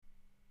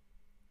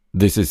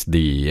This is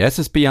the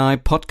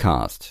SSBI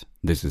podcast.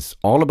 This is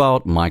all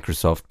about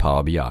Microsoft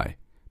Power BI.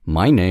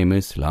 My name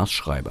is Lars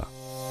Schreiber.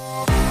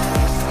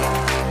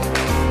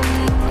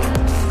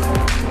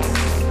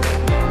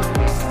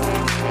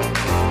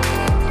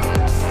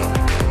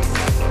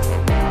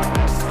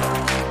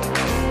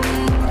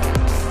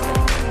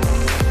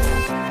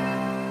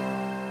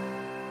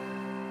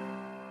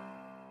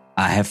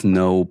 I have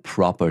no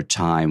proper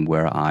time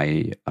where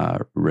I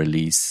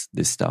release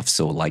this stuff.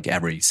 So like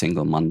every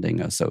single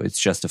Monday or so, it's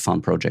just a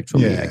fun project for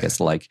me. I guess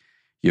like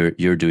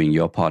you're doing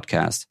your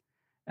podcast.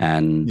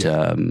 And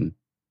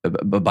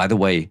but by the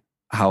way,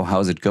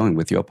 how's it going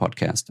with your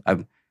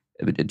podcast?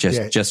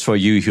 Just for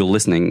you who are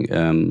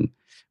listening,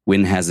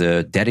 Wyn has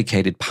a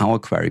dedicated Power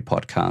Query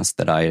podcast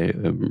that I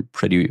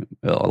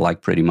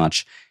like pretty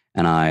much.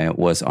 And I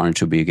was honored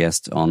to be a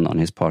guest on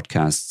his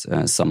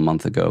podcast some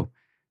month ago.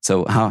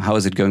 So how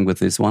is it going with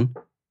this one?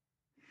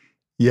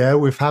 Yeah,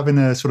 we're having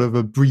a sort of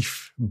a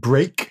brief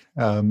break.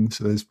 So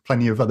there's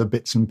plenty of other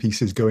bits and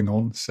pieces going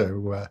on.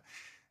 So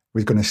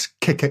we're going to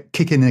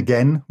kick in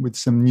again with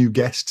some new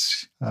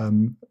guests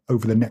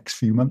over the next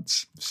few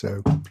months.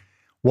 So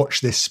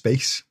watch this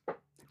space.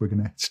 We're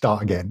going to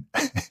start again.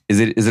 Is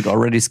it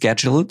already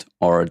scheduled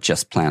or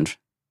just planned?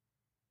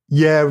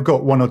 Yeah, we've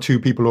got one or two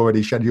people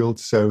already scheduled.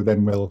 So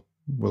then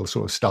we'll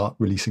sort of start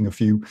releasing a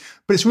few.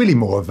 But it's really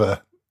more of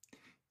a,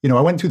 I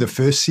went through the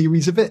first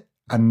series of it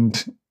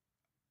and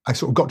I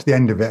sort of got to the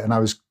end of it and I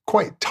was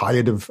quite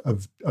tired of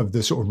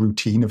the sort of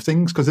routine of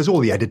things because there's all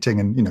the editing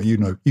and, you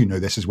know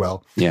this as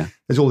well. Yeah.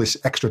 There's all this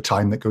extra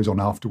time that goes on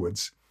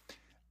afterwards.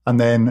 And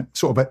then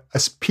sort of a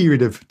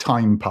period of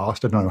time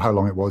passed. I don't know how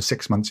long it was,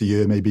 6 months, a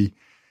year maybe.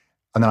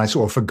 And then I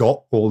sort of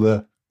forgot all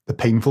the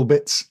painful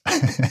bits.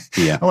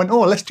 Yeah. I went,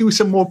 let's do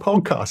some more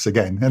podcasts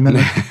again. And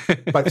then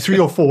about 3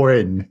 or 4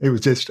 in, it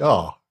was just,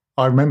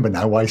 I remember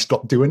now why I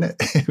stopped doing it.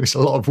 It was a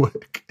lot of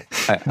work.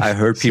 I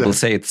heard people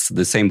say it's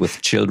the same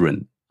with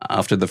children.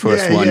 After the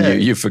first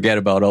one, you forget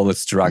about all the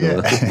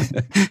struggle. Yeah.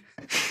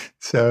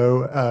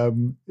 So,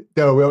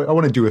 no, I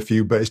want to do a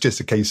few, but it's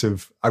just a case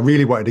of I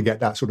really wanted to get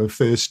that sort of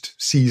first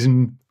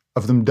season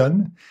of them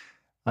done.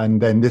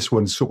 And then this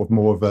one's sort of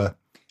more of a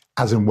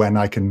as and when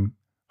I can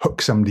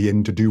hook somebody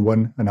in to do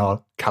one and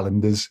our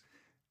calendars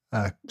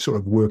sort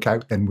of work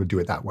out, then we'll do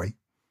it that way.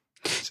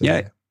 So,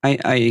 yeah.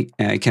 I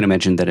can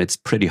imagine that it's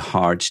pretty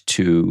hard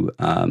to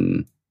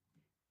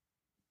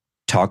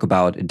talk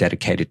about a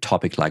dedicated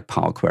topic like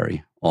Power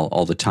Query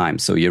all the time.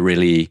 So you're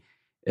really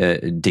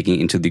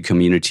digging into the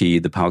community,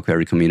 the Power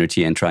Query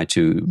community, and try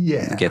to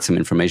get some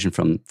information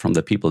from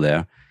the people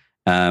there.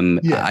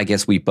 I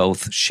guess we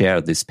both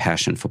share this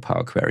passion for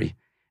Power Query.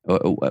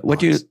 What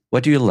do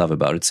you love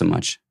about it so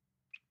much?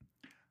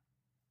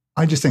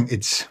 I just think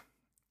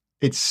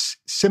it's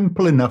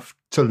simple enough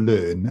to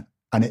learn,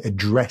 and it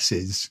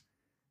addresses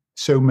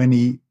so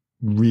many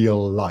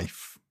real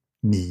life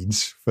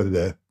needs for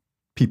the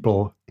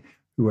people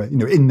who are,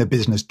 in the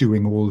business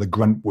doing all the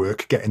grunt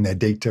work, getting their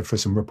data for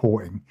some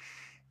reporting.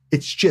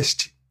 It's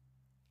just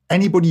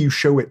anybody you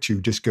show it to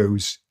just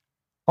goes,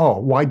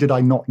 why did I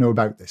not know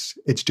about this?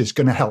 It's just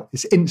going to help.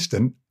 It's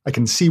instant. I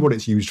can see what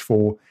it's used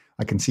for.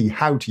 I can see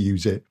how to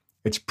use it.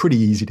 It's pretty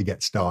easy to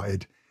get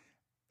started.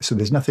 So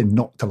there's nothing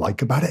not to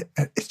like about it.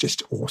 It's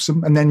just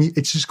awesome. And then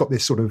it's just got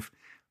this sort of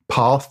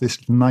path,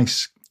 this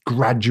nice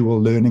gradual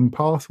learning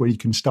path where you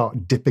can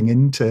start dipping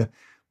into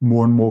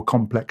more and more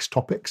complex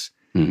topics.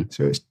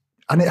 So it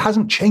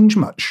hasn't changed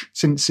much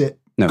since it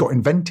got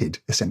invented,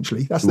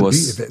 essentially. That's the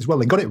beauty of it as well.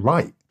 They got it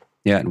right.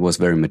 Yeah, it was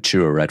very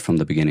mature right from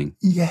the beginning.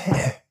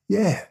 Yeah.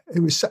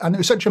 It was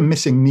such a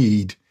missing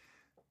need.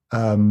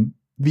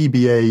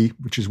 VBA,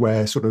 which is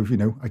where sort of,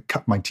 I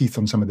cut my teeth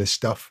on some of this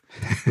stuff,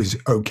 was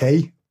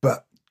okay.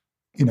 But,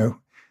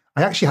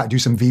 I actually had to do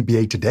some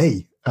VBA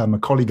today. A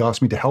colleague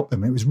asked me to help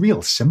them. It was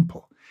real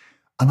simple.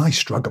 And I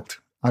struggled.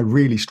 I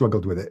really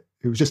struggled with it.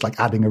 It was just like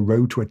adding a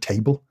row to a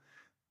table.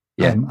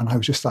 Yeah. And I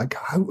was just like,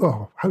 how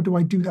do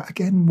I do that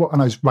again?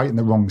 And I was writing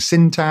the wrong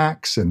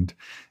syntax and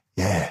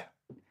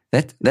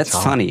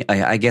That's funny.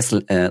 I guess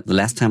the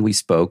last time we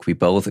spoke, we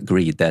both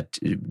agreed that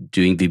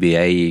doing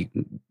VBA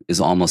is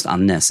almost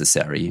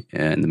unnecessary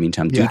in the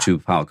meantime due to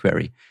Power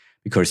Query,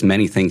 because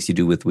many things you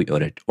do with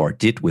or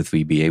did with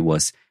VBA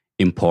was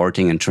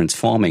importing and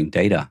transforming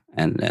data,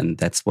 and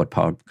that's what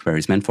Power Query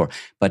is meant for.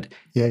 But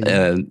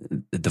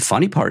the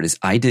funny part is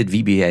I did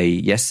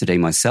VBA yesterday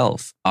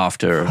myself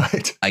after,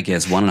 I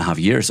guess, 1.5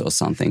 years or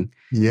something.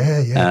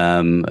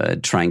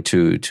 Trying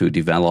to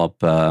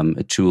develop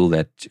a tool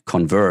that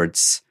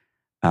converts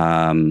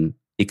XL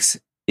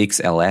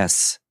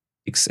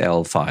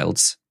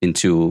files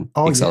into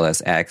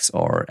XLSX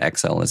or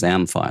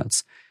XLSM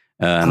files.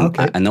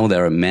 I know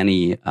there are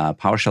many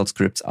PowerShell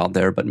scripts out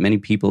there, but many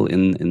people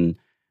in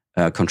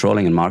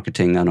controlling and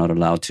marketing are not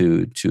allowed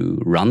to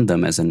run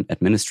them as an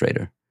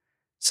administrator.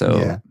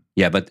 So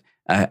but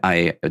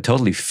I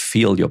totally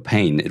feel your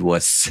pain. It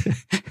was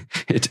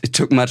it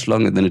took much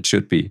longer than it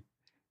should be.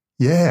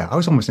 Yeah, I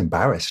was almost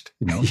embarrassed.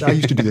 I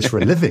used to do this for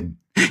a living.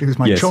 It was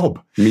my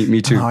job.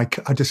 Me too. And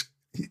I just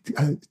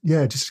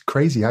just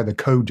crazy how the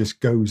code just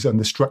goes and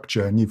the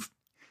structure, and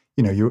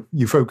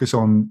you focus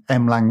on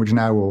M language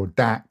now or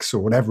DAX or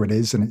whatever it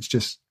is, and it's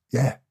just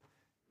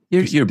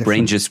your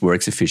brain just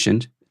works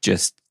efficient,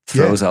 just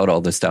throws out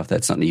all the stuff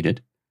that's not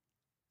needed.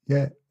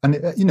 Yeah, and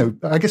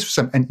I guess for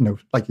some,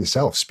 like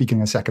yourself,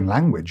 speaking a second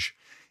language,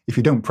 if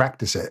you don't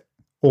practice it,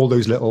 all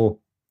those little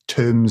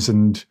terms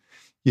and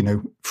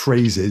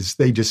phrases,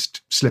 they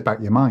just slip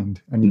out your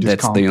mind, and you just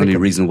that's can't. The only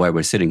reason why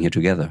we're sitting here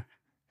together.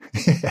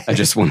 I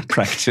just want to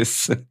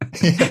practice.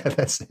 Yeah,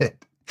 that's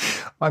it.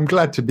 I'm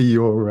glad to be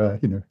your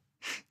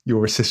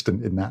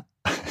assistant in that.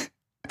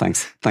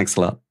 Thanks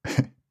a lot.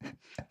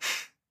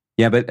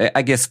 Yeah, but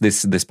I guess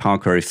this Power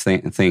Query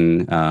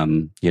thing,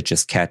 you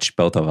just catch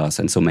both of us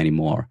and so many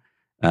more.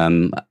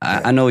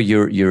 I know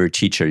you're a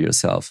teacher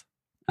yourself.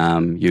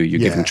 You're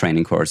giving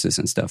training courses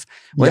and stuff.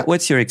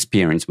 What's your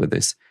experience with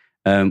this?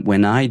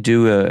 When I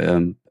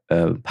do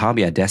a Power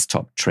BI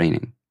desktop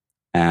training,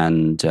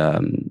 and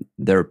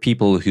there are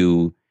people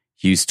who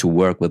used to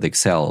work with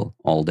Excel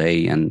all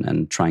day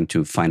and trying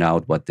to find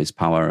out what this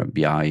Power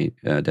BI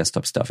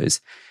desktop stuff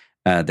is.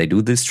 They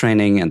do this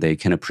training and they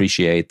can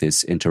appreciate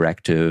this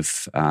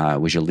interactive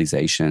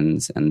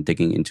visualizations and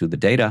digging into the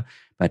data.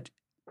 But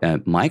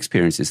my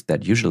experience is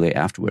that usually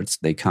afterwards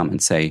they come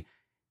and say,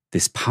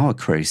 this Power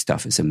Query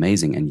stuff is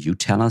amazing. And you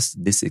tell us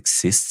this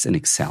exists in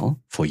Excel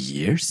for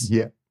years?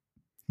 Yeah.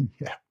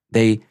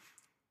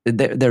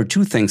 There are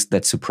two things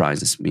that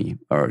surprise me.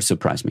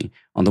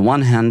 On the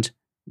one hand,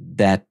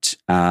 that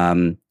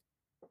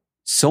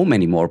so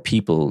many more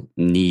people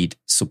need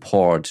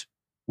support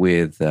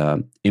with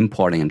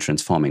importing and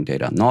transforming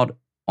data. Not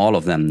all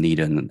of them need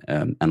an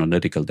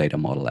analytical data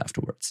model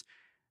afterwards.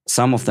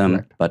 Some of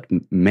them, but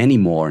many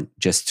more,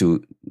 just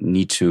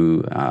need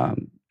to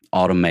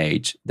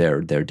automate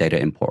their data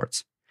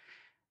imports.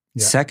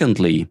 Yeah.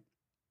 Secondly,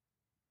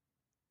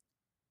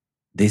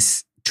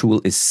 this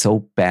tool is so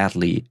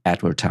badly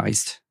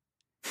advertised.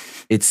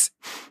 It's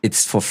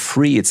for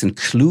free. It's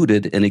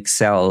included in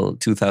Excel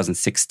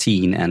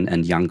 2016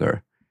 and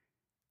younger,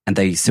 and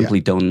they simply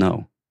don't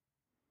know.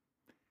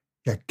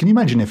 Yeah, can you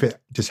imagine if it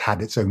just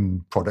had its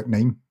own product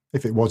name,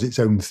 if it was its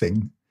own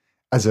thing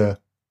as a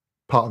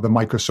part of the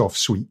Microsoft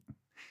suite?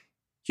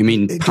 You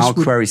mean Power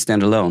Query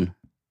standalone?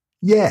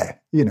 Yeah,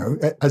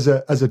 as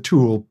a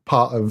tool,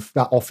 part of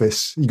that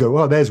Office, you go,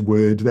 oh, there's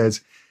Word.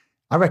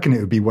 I reckon it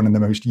would be one of the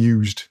most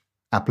used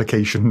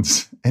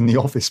applications in the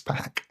Office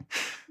pack.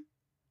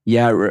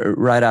 Yeah,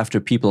 right after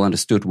people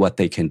understood what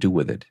they can do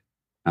with it.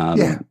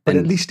 But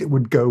at least it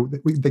would go,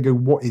 they go,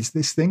 what is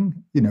this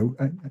thing?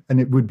 And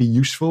it would be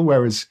useful.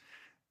 Whereas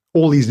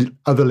all these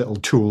other little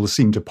tools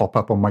seem to pop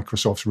up on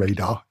Microsoft's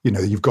radar.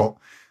 You've got,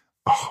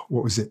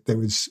 what was it? There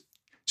was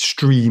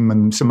Stream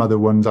and some other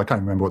ones. I can't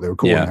remember what they were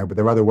called now, but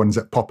there are other ones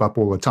that pop up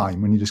all the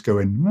time when you just go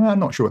in, I'm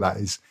not sure what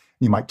that is.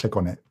 You might click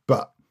on it.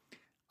 But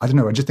I don't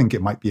know. I just think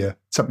it might be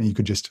something you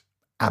could just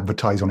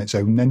advertise on its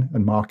own then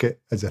and market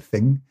as a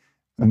thing.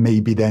 And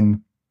maybe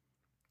then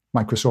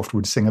Microsoft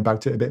would sing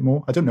about it a bit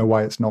more. I don't know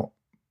why it's not,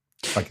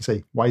 like I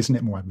say, why isn't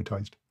it more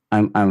advertised?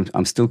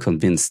 I'm still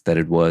convinced that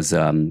it was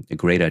a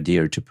great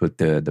idea to put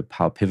the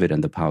Power Pivot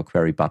and the Power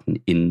Query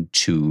button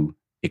into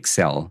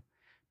Excel,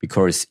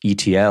 because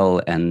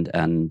ETL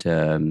and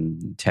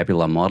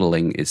tabular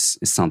modeling is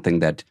something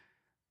that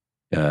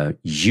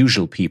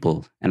usual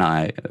people, and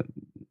I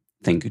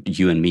think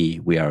you and me,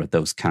 we are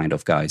those kind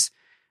of guys,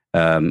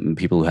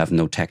 people who have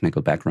no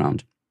technical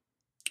background,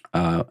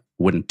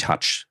 wouldn't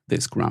touch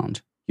this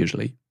ground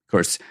usually. Of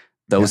course,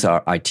 those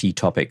are IT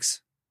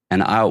topics,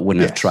 and I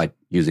wouldn't have tried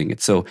using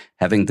it. So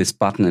having this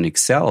button in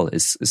Excel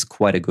is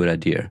quite a good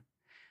idea.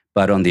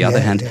 But on the other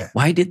hand,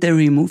 why did they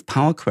remove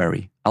Power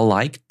Query? I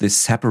like this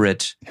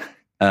separate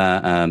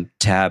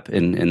tab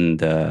in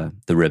the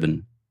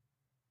ribbon.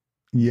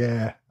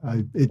 Yeah,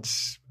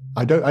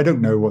 I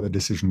don't know what the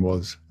decision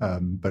was,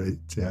 but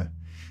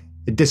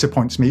it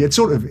disappoints me. It's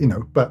sort of,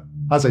 but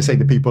as I say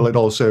to people, it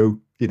also,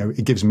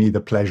 it gives me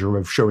the pleasure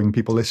of showing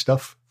people this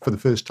stuff for the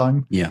first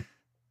time. Yeah.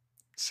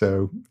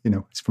 So,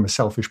 it's from a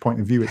selfish point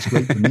of view, it's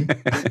great for me.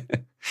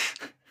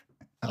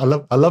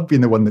 I love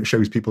being the one that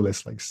shows people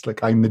this. It's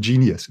like I'm the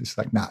genius. It's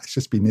like, nah, it's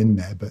just been in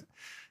there, but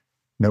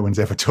no one's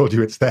ever told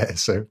you it's there.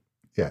 So,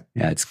 yeah.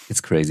 Yeah,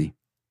 it's crazy.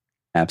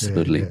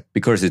 Absolutely. Yeah.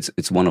 Because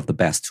it's one of the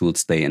best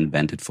tools they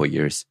invented for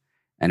years.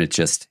 And it's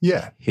just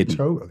hidden.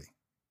 Totally.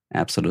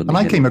 Absolutely. And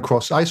I came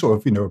across, I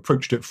sort of,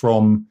 approached it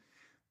from,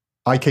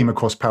 I came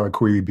across Power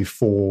Query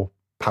before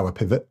Power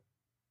Pivot,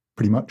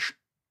 pretty much.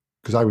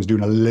 Because I was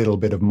doing a little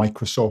bit of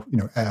Microsoft,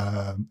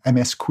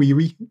 MS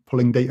Query,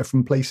 pulling data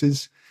from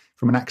places,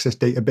 from an Access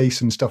database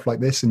and stuff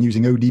like this, and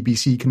using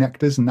ODBC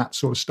connectors and that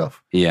sort of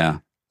stuff. Yeah.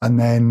 And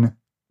then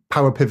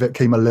Power Pivot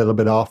came a little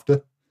bit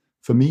after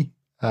for me.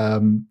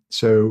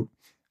 So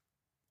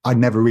I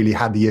never really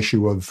had the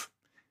issue of,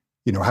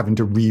 having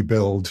to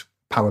rebuild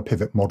Power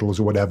Pivot models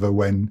or whatever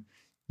when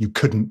you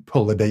couldn't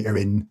pull the data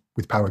in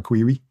with Power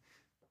Query.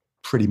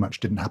 Pretty much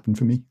didn't happen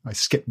for me. I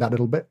skipped that a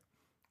little bit.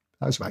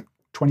 That was like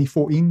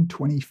 2014,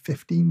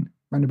 2015,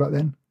 round about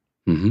then.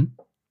 Mm-hmm.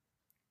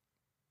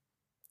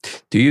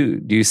 Do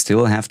you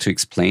still have to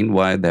explain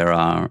why there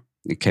are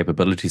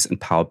capabilities in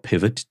Power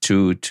Pivot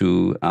to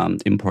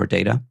import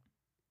data?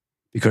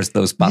 Because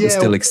those buttons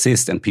still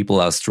exist, and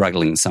people are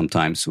struggling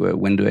sometimes.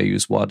 When do I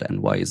use what,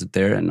 and why is it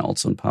there? And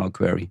also in Power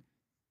Query.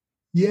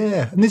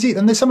 Yeah, and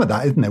there's some of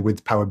that, isn't there,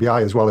 with Power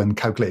BI as well, and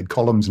calculated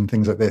columns and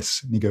things like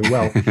this. And you go,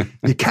 well,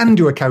 you can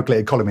do a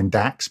calculated column in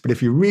DAX, but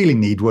if you really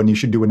need one, you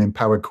should do one in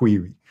Power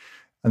Query.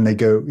 And they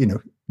go,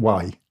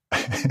 why?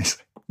 It's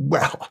like,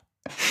 well,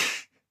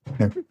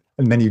 and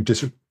then you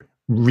just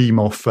ream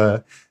off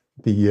the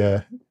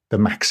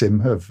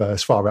maxim of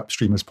as far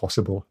upstream as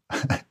possible,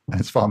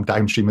 as far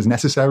downstream as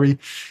necessary,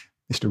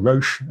 Mr.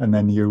 Roche, and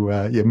then you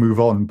move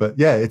on. But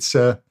yeah, it's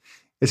an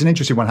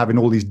interesting one, having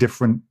all these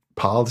different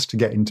paths to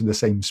get into the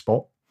same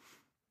spot.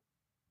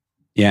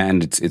 Yeah,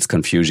 and it's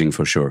confusing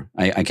for sure.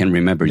 I can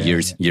remember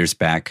years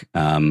back,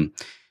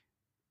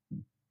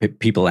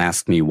 people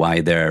asked me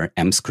why their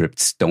M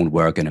scripts don't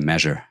work in a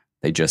measure.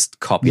 They just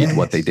copied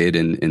what they did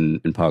in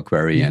Power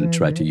Query and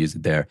tried to use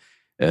it there,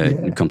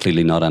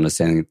 completely not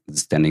understanding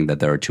that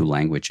there are two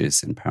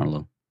languages in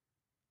parallel.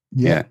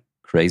 Yeah,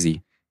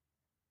 crazy.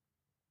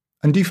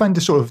 And do you find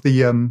the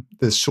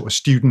sort of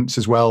students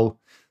as well,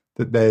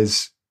 that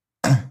there's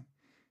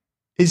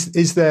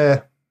is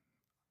there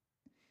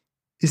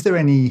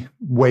any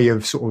way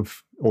of sort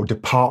of, or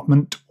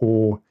department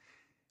or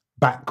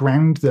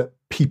background that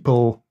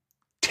people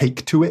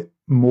take to it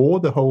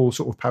more, the whole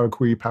sort of Power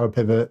Query, Power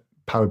Pivot,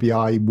 Power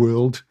BI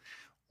world,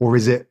 or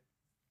is it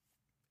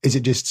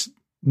just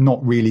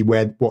not really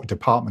what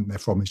department they're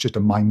from? It's just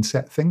a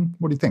mindset thing.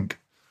 What do you think?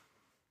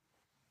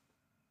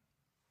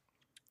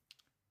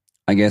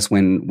 I guess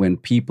when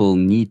people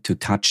need to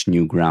touch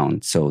new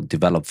ground, so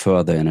develop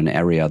further in an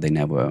area they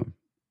never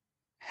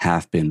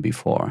have been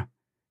before,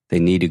 they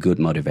need a good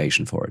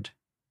motivation for it.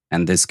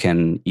 And this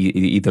can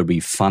either be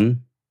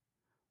fun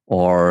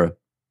or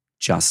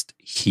just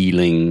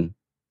healing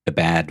a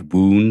bad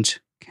wound.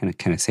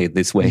 Can I say it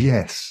this way?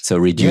 Yes. So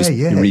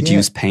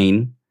reduce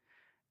pain.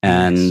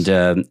 And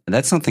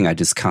that's something I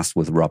discussed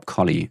with Rob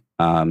Colley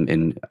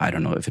in, I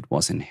don't know if it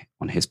was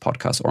on his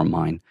podcast or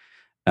mine,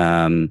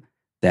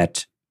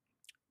 that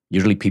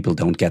usually people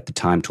don't get the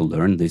time to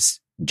learn this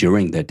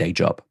during their day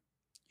job.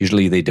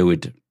 Usually they do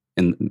it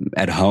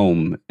at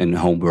home in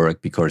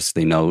homework because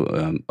they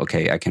know,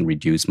 okay, I can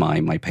reduce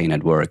my pain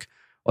at work,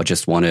 or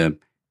just want to,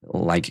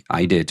 like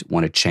I did,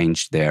 want to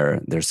change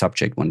their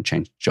subject, want to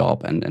change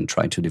job and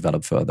try to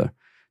develop further.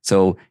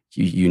 So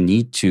you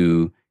need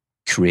to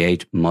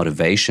create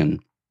motivation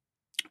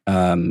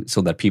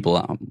so that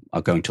people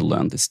are going to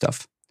learn this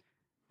stuff.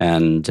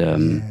 And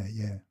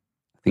I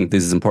think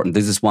this is important.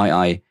 This is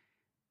why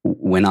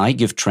when I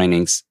give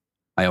trainings,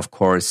 I of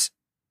course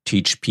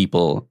teach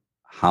people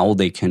how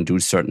they can do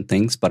certain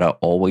things, but I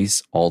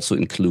always also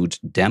include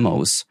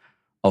demos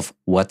of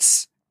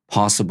what's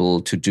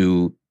possible to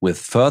do with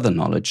further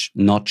knowledge,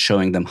 not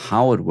showing them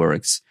how it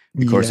works,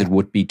 because it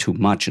would be too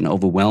much and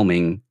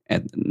overwhelming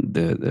at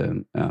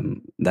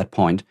that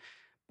point,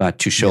 but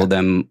to show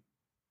them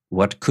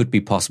what could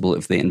be possible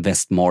if they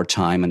invest more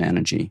time and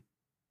energy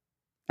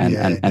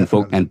and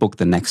book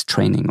the next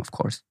training, of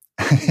course.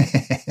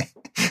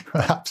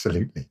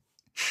 Absolutely.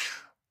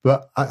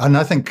 But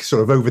I think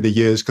sort of over the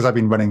years, because I've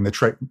been running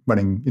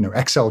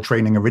Excel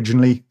training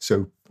originally,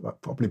 so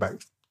probably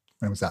about,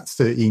 when was that,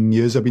 13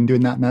 years I've been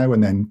doing that now,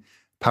 and then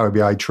Power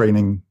BI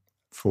training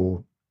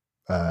for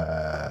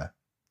since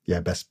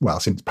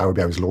Power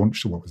BI was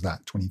launched. So what was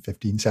that,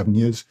 2015? 7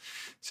 years,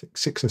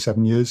 six or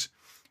 7 years,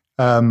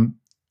 and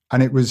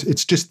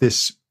it's just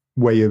this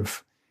way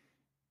of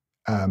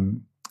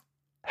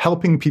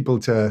helping people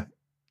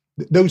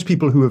those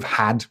people who have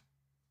had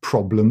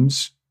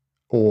problems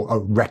or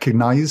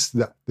recognize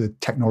that the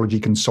technology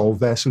can solve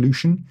their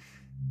solution.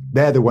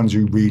 They're the ones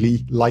who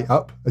really light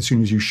up as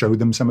soon as you show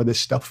them some of this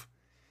stuff.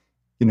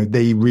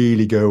 They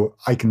really go,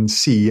 I can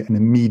see an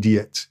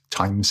immediate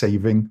time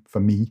saving for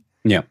me.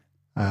 Yeah.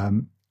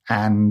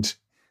 And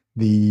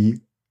the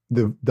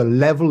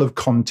level of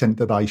content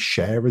that I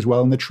share as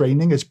well in the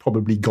training has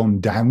probably gone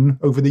down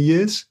over the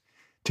years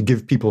to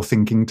give people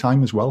thinking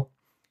time as well,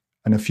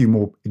 and a few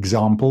more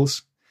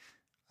examples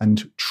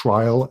and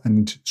trial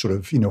and sort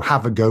of,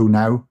 have a go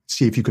now,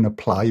 see if you can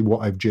apply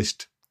what I've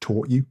just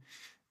taught you,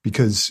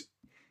 because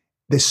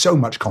there's so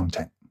much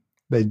content.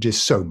 There's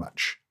just so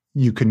much.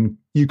 You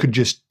could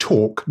just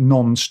talk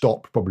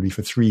non-stop probably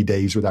for 3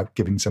 days without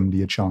giving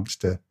somebody a chance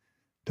to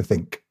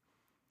think.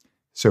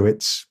 So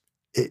it's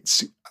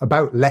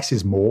about less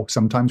is more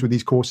sometimes with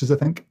these courses, I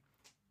think.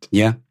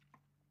 Yeah.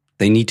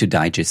 They need to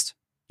digest.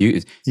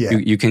 You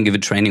can give a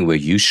training where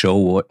you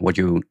show what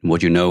you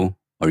know,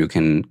 or you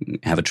can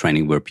have a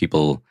training where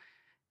people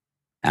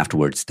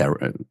afterwards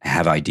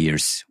have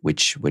ideas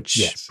which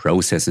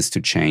processes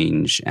to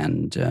change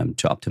and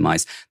to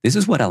optimize. This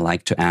is what I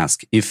like to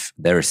ask, if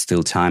there is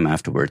still time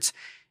afterwards.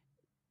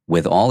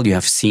 With all you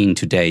have seen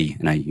today,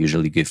 and I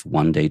usually give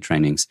 1-day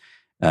trainings,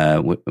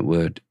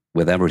 with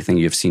everything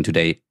you've seen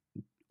today,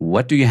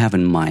 what do you have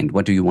in mind?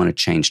 What do you want to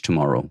change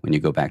tomorrow when you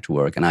go back to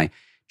work? And I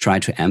try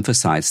to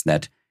emphasize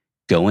that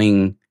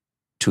going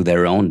to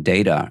their own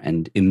data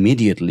and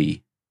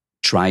immediately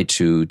try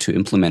to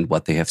implement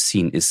what they have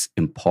seen is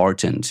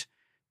important.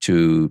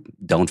 To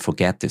don't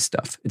forget this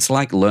stuff. It's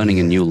like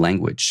learning a new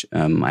language.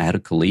 I had a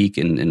colleague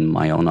in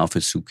my own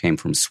office who came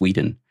from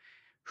Sweden,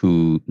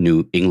 who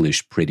knew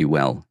English pretty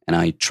well. And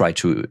I tried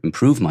to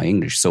improve my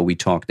English. So we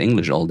talked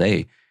English all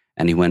day.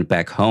 And he went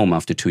back home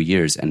after 2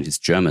 years, and his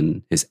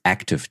German, his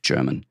active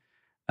German,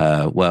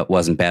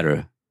 wasn't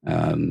better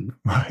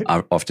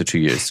after 2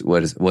 years.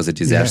 Was a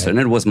disaster. And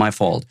it was my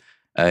fault.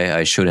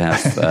 I should have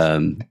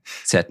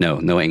said,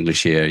 no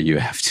English here. You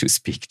have to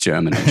speak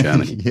German in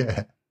Germany.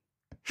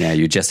 Yeah,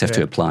 you just have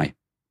to apply.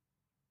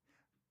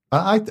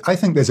 I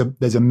think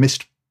there's a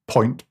missed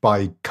point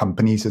by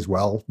companies as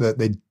well, that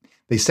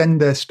they send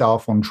their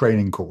staff on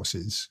training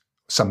courses.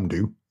 Some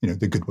do,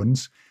 the good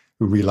ones,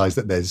 who realize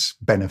that there's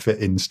benefit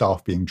in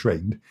staff being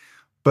trained.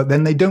 But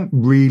then they don't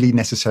really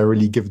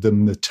necessarily give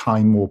them the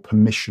time or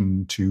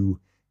permission to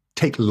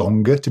take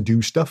longer to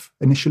do stuff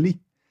initially.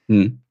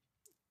 Mm.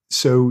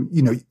 So,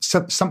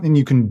 something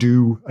you can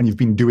do and you've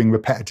been doing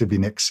repetitively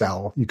in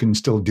Excel, you can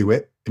still do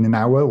it in an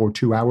hour or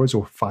 2 hours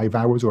or 5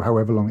 hours or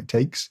however long it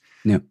takes.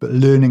 Yeah. But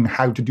learning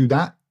how to do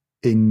that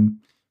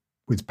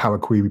with Power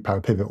Query,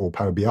 Power Pivot, or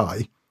Power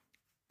BI,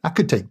 that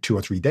could take 2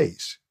 or 3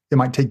 days. It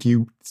might take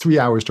you 3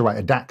 hours to write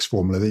a DAX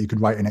formula that you could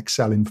write in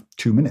Excel in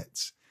 2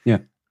 minutes.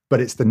 Yeah.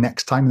 But it's the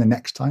next time and the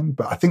next time.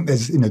 But I think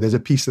there's a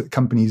piece that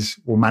companies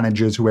or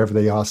managers, whoever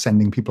they are,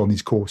 sending people on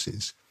these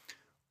courses,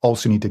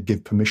 also need to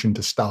give permission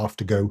to staff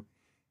to go,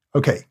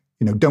 okay,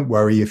 don't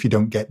worry if you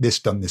don't get this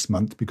done this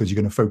month, because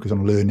you're going to focus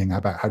on learning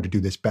about how to do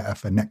this better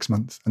for next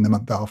month and the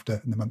month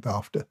after and the month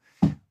after.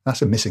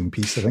 That's a missing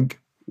piece, I think.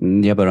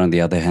 Yeah, but on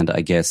the other hand,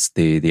 I guess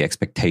the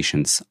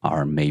expectations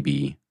are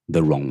maybe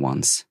the wrong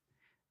ones.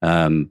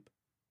 The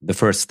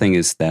first thing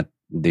is that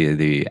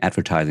the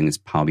advertising is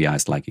Power BI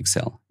is like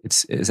Excel.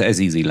 It's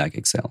as easy like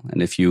Excel.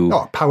 And if you...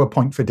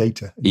 PowerPoint for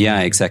data.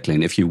 Yeah, exactly.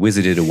 And if you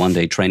visited a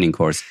one-day training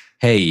course,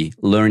 hey,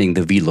 learning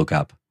the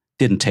VLOOKUP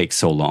didn't take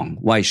so long.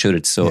 Why should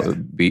it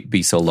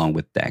be so long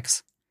with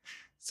DAX?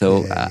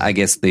 So I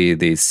guess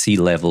the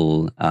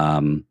C-level,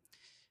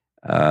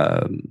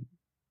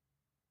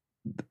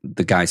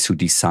 the guys who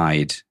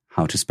decide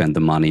how to spend the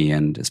money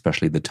and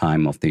especially the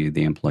time of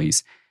the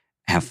employees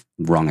have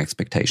wrong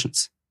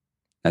expectations.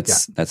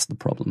 That's the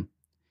problem.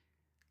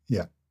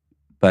 Yeah.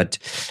 But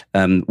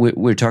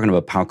we're talking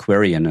about Power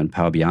Query and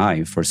Power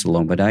BI for so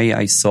long. But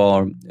I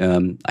saw,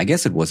 I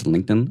guess it was a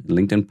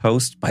LinkedIn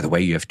post. By the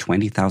way, you have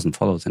 20,000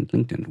 followers on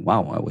LinkedIn.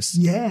 Wow, I was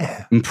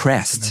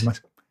impressed.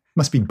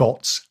 Must be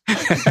bots.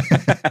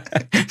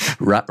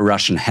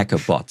 Russian hacker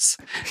bots.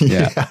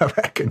 Yeah, I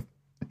reckon.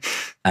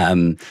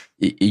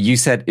 You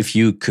said if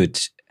you could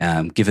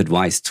give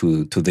advice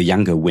to the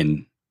younger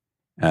Wyn.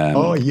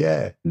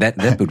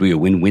 That would be a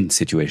win-win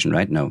situation,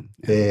 right? No,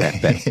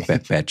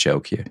 bad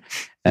joke here.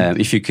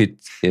 If you could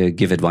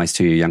give advice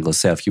to your younger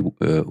self, you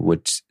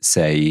would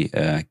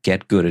say,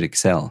 get good at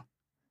Excel.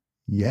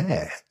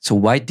 Yeah. So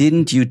why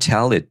didn't you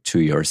tell it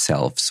to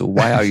yourself? So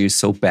why are you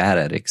so bad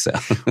at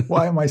Excel?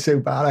 Why am I so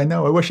bad? I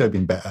know. I wish I'd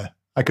been better.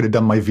 I could have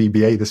done my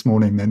VBA this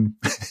morning then.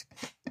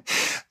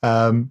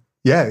 So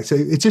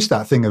it's just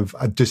that thing of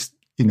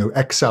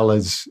Excel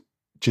has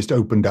just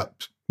opened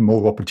up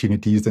more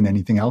opportunities than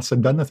anything else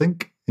I've done, I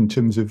think, in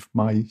terms of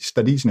my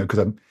studies, because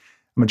I'm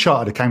a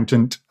chartered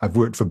accountant. I've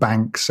worked for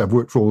banks. I've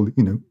worked for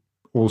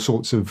all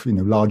sorts of,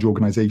 large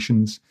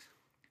organizations,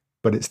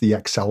 but it's the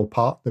Excel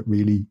part that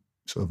really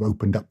sort of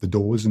opened up the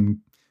doors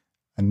and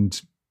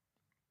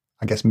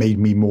I guess made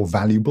me more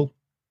valuable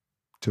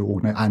to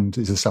organize, and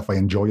is the stuff I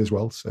enjoy as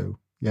well. So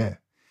yeah,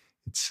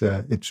 it's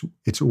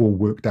all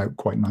worked out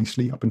quite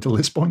nicely up until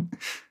this point,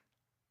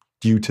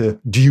 due to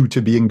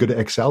being good at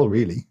Excel,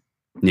 really.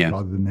 Yeah.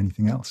 Rather than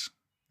anything else.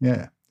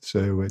 Yeah.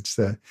 So it's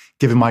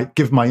give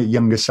my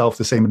younger self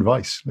the same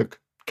advice.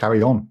 Look,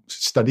 carry on,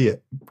 study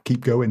it,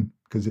 keep going,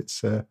 because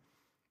it's I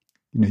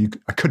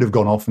could have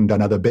gone off and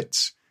done other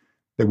bits.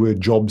 There were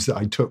jobs that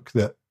I took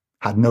that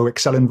had no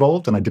Excel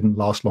involved, and I didn't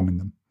last long in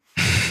them.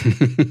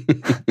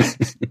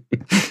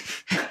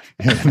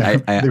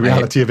 The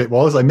reality of it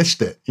was I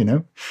missed it.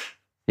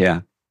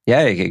 Yeah.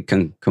 I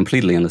can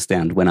completely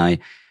understand. When I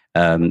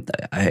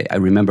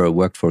remember I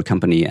worked for a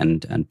company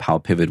and Power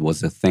Pivot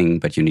was a thing,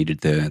 but you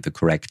needed the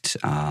correct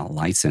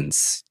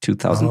license.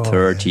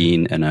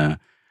 2013 and a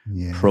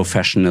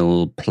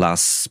professional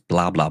plus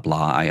blah, blah,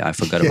 blah. I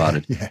forgot about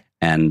it. Yeah.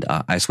 And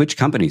I switched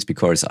companies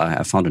because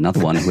I found another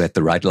one who had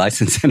the right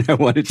license and I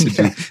wanted to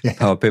do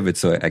Power Pivot.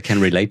 So I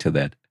can relate to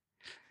that.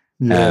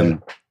 Yeah.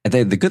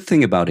 The good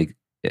thing about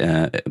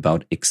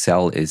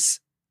Excel is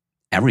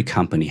every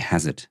company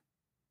has it.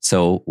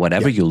 So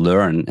whatever you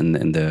learn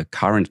in the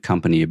current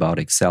company about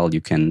Excel, you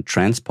can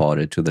transport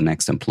it to the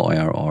next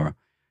employer or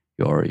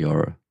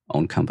your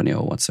own company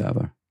or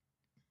whatsoever.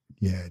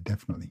 Yeah,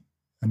 definitely.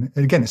 And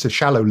again, it's a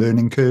shallow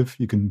learning curve.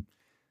 You can,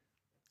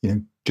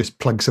 just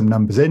plug some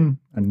numbers in,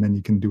 and then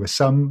you can do a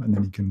sum, and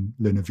then you can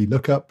learn a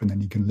VLOOKUP, and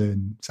then you can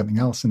learn something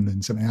else and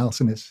learn something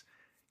else. And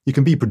you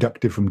can be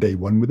productive from day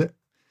one with it.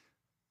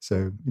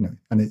 So,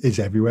 and it is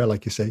everywhere,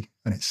 like you say,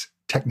 and it's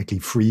technically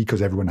free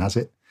because everyone has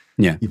it.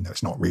 Yeah. Even though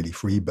it's not really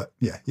free, but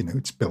yeah,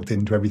 it's built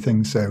into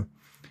everything. So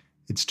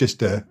it's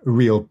just a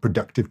real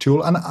productive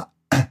tool. And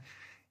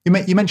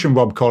you mentioned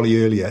Rob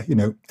Colley earlier.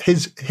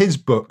 His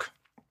book,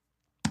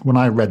 when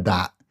I read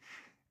that,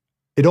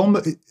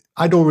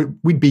 I'd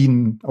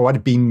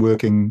been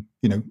working,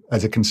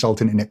 as a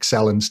consultant in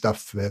Excel and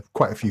stuff for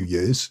quite a few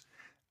years.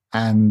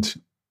 And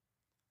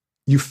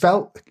you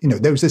felt,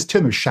 there was this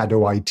term of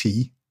shadow IT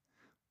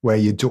where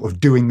you're sort of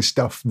doing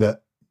stuff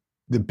that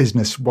the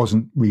business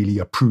wasn't really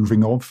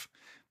approving of,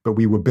 but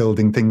we were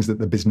building things that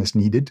the business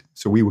needed.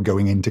 So we were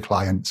going into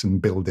clients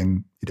and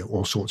building,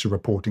 all sorts of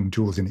reporting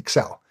tools in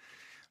Excel.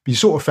 But you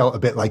sort of felt a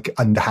bit like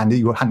underhanded.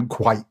 You hadn't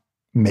quite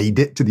made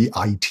it to the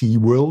IT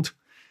world.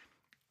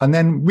 And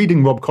then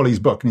reading Rob Colley's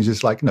book, and he's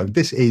just like, no,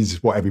 this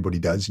is what everybody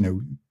does.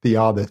 They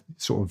are the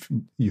sort of,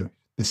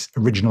 this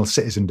original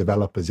citizen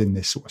developers in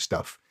this sort of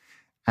stuff.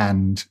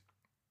 And,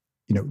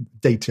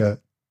 data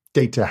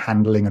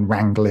handling and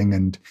wrangling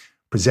and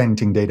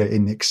presenting data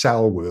in the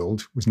Excel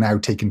world was now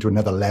taken to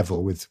another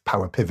level with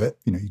Power Pivot.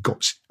 You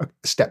got a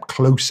step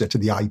closer to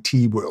the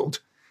IT world.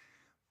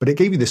 But it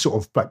gave you this sort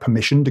of like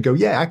permission to go,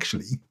 yeah,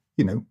 actually,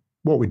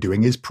 what we're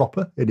doing is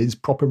proper. It is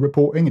proper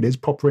reporting. It is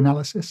proper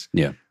analysis.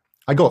 Yeah.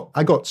 I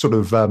got sort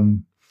of,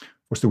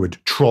 what's the word,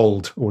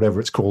 trolled or whatever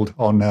it's called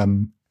on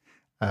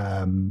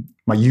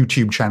my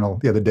YouTube channel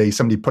the other day.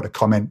 Somebody put a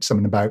comment,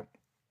 something about,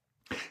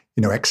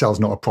 Excel's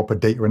not a proper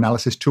data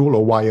analysis tool,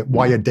 or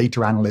why are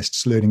data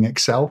analysts learning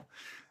Excel?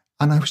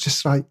 And I was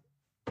just like,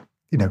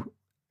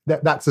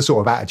 that's the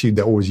sort of attitude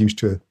that always used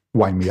to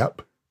wind me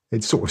up.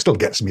 It sort of still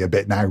gets me a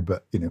bit now,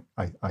 but,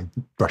 I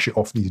brush it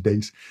off these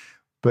days.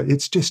 But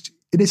it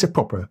is a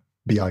proper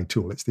BI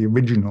tool. It's the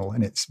original,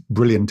 and it's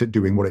brilliant at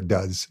doing what it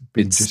does.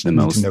 But It's you just the need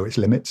most- to know its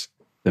limits.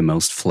 The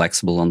most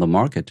flexible on the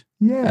market.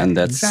 Yeah, And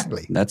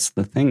exactly. that's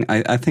the thing.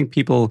 I think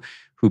people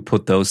who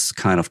put those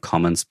kind of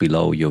comments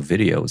below your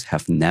videos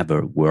have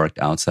never worked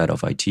outside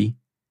of IT.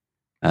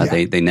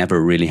 They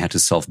never really had to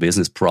solve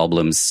business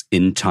problems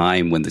in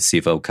time when the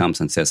CFO comes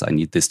and says, I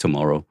need this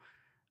tomorrow.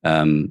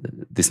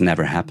 This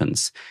never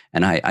happens.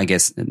 And I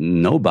guess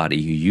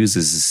nobody who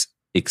uses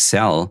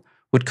Excel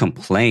would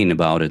complain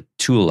about a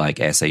tool like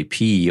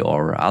SAP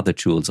or other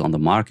tools on the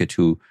market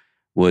who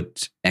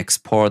would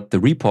export the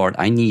report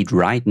I need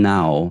right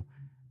now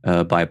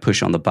by a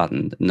push on the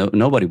button.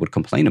 Nobody would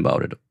complain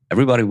about it.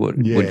 Everybody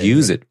would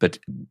use it, but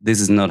this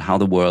is not how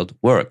the world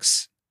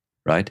works,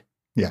 right?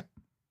 Yeah.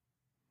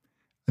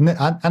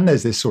 And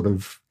there's this sort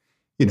of,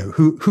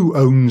 who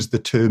owns the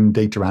term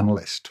data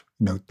analyst?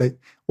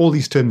 All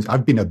these terms.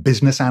 I've been a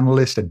business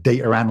analyst, a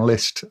data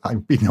analyst.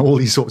 I've been all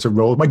these sorts of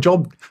roles. My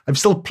job, I'm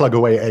still plug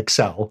away at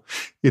Excel.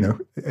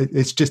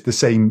 It's just the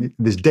same.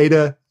 There's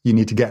data. You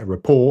need to get a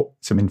report,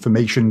 some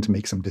information to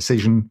make some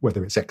decision,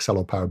 whether it's Excel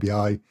or Power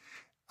BI.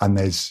 And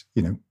there's,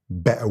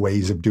 better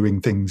ways of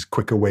doing things,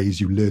 quicker ways.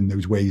 You learn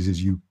those ways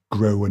as you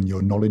grow and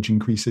your knowledge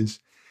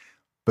increases.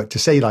 But to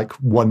say like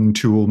one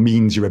tool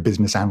means you're a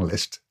business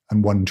analyst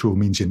and one tool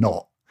means you're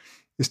not,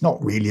 it's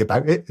not really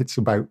about it. It's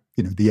about,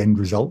 the end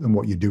result and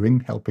what you're doing,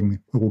 helping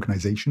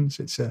organizations.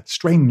 It's a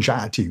strange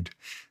attitude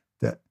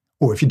that,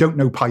 if you don't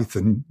know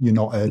Python, you're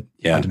not a,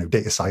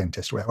 data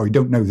scientist, or you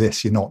don't know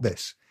this, you're not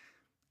this.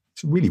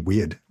 It's really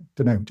weird. I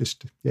don't know,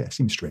 it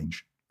seems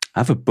strange. I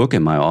have a book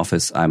in my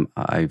office.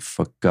 I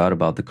forgot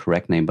about the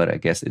correct name, but I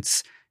guess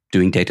it's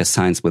Doing Data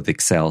Science with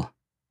Excel.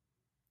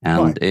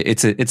 And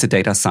it's a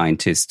data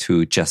scientist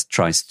who just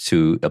tries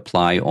to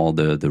apply all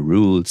the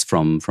rules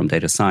from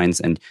data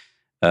science and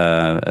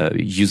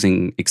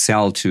using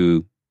Excel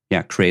to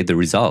create the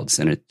results.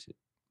 And it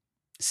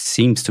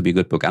seems to be a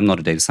good book. I'm not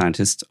a data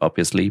scientist,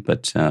 obviously,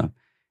 but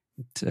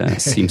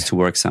it seems to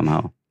work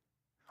somehow.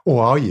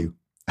 Or are you?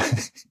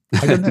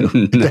 I don't know.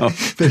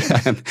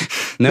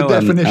 No, the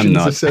definitions I'm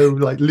not. are so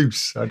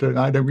loose. I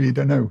really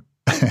don't know.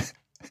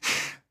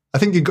 I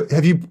think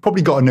you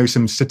probably got to know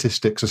some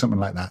statistics or something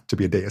like that to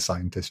be a data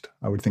scientist.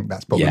 I would think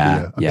that's probably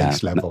a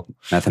base level.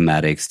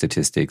 Mathematics,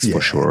 statistics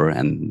for sure.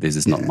 And this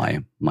is not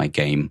my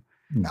game.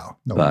 No.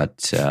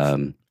 But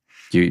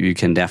you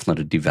can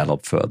definitely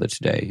develop further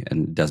today.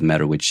 And it doesn't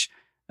matter which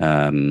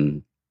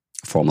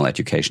formal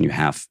education you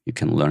have. You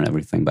can learn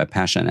everything by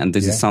passion. And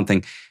this is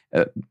something,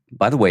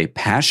 by the way,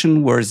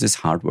 passion versus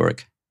hard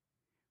work.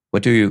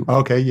 What do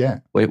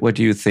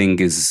you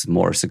think is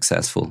more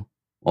successful?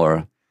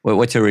 Or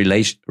what's your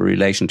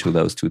relation to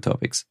those two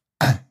topics?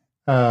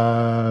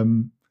 Well,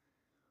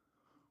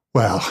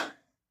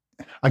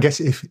 I guess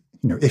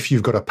if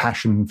you've got a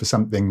passion for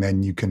something,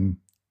 then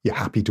you're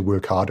happy to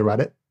work harder at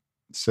it.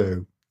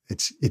 So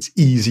it's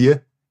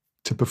easier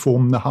to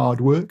perform the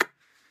hard work.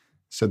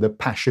 So the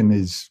passion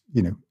is,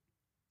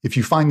 if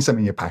you find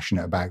something you're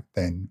passionate about,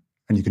 then,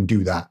 and you can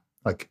do that,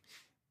 like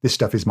this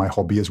stuff is my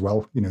hobby as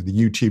well. The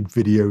YouTube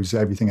videos,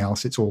 everything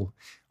else, it's all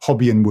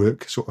hobby and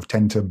work sort of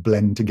tend to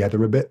blend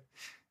together a bit.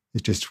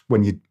 It's just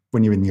when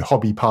you're in your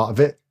hobby part of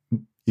it,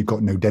 you've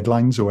got no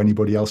deadlines or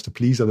anybody else to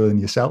please other than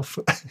yourself.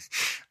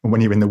 And when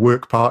you're in the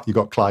work part, you've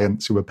got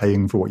clients who are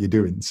paying for what you're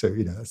doing. So,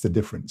 that's the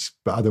difference.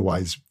 But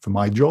otherwise, for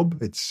my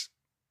job, it's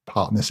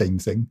heart in the same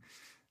thing.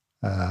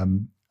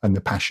 And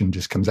the passion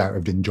just comes out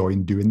of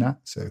enjoying doing that.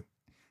 So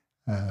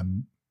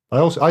I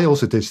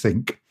also just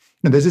think,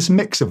 there's this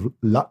mix of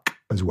luck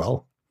as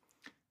well.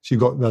 So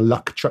you've got the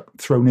luck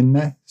thrown in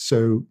there.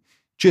 So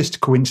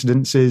just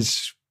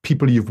coincidences,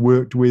 people you've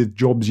worked with,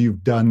 jobs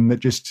you've done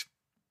that just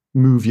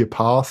move your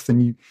path,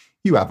 and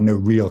you have no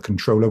real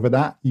control over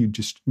that. You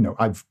just,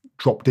 I've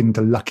dropped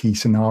into lucky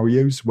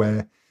scenarios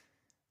where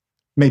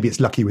maybe it's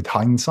lucky with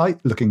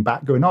hindsight, looking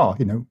back, going,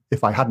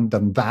 if I hadn't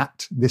done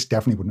that, this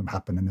definitely wouldn't have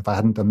happened. And if I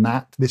hadn't done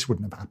that, this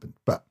wouldn't have happened.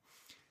 But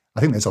I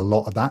think there's a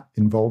lot of that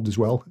involved as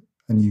well.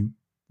 And you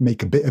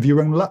make a bit of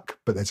your own luck,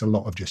 but there's a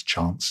lot of just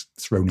chance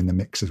thrown in the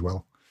mix as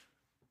well.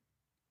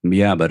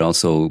 Yeah, but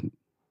also,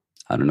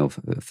 I don't know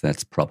if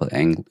that's proper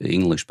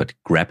English, but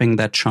grabbing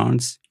that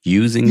chance,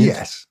 using it,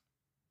 yes,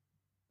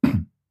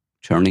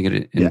 turning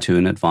it into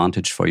an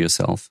advantage for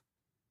yourself.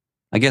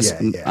 I guess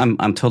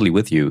I'm totally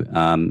with you.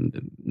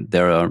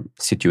 There are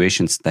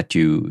situations that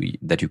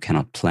you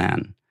cannot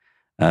plan,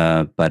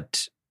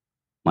 but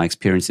my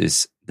experience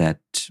is that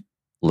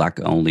luck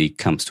only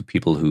comes to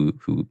people who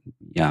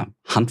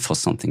hunt for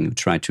something, who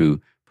try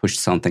to push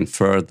something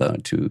further,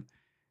 to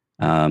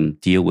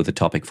deal with a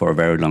topic for a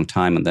very long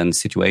time, and then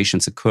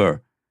situations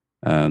occur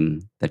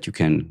that you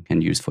can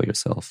use for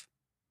yourself.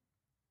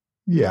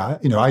 Yeah,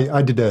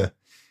 I did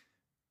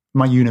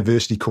my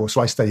university course,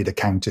 so I studied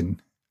accounting,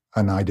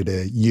 and I did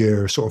a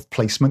year sort of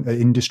placement at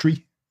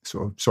industry.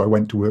 So I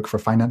went to work for a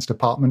finance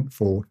department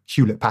for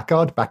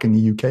Hewlett-Packard back in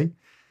the UK.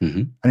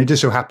 Mm-hmm. And it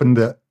just so happened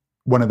that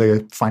one of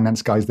the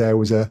finance guys there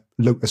was a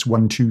Lotus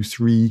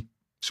 123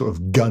 sort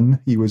of gun.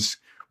 He was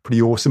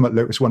pretty awesome at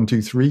Lotus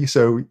 123.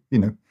 So,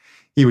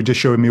 he was just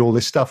showing me all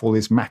this stuff, all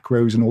these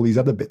macros and all these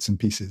other bits and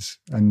pieces.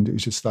 And it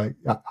was just like,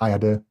 I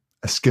had a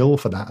skill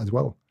for that as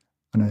well,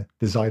 and a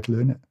desire to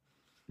learn it.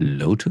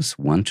 Lotus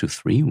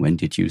 123, when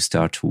did you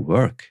start to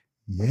work?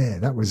 Yeah,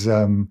 that was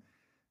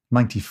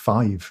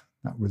 95.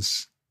 That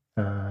was,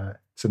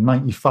 so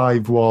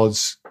 95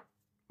 was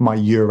my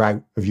year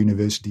out of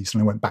university. So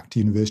I went back to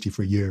university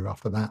for a year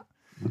after that.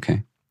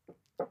 Okay.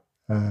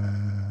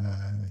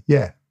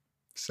 Yeah.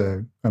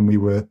 So, and we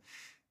were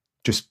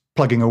just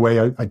plugging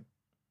away.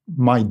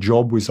 My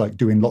job was like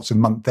doing lots of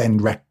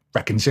month-end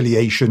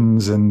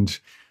reconciliations and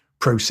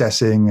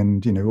processing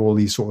and, all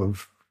these sort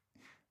of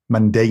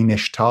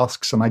mundane-ish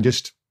tasks. And I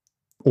just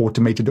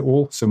automated it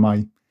all. So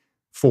my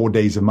 4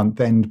 days a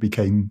month-end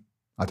became,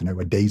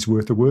 a day's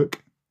worth of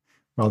work,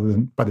 rather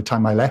than by the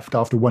time I left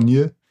after 1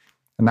 year.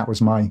 And that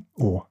was I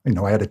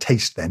had a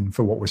taste then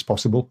for what was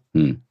possible.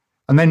 Mm.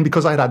 And then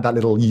because I'd had that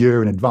little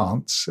year in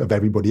advance of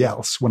everybody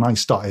else, when I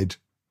started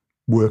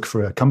work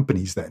for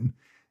companies then,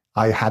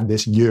 I had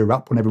this year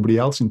up on everybody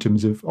else in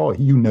terms of,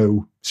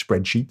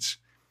 spreadsheets.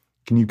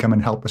 Can you come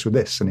and help us with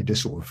this? And it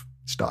just sort of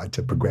started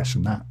to progress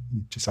from that.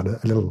 You just had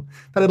that little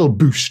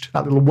boost,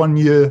 that little 1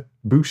 year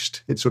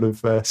boost. It sort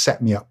of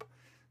set me up.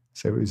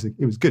 So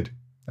it was good.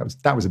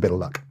 That was a bit of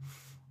luck.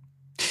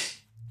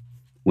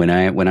 When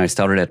I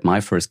started at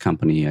my first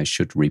company, I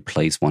should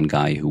replace one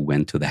guy who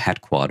went to the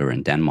headquarters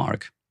in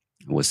Denmark.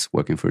 I was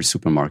working for a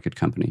supermarket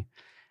company.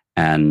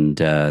 And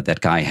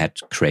that guy had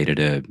created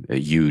a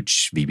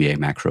huge VBA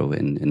macro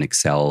in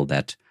Excel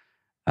that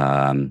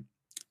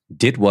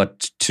did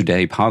what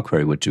today Power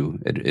Query would do.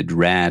 It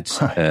read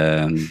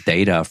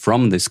data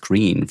from the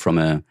screen from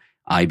a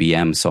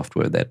IBM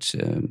software that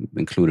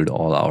included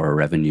all our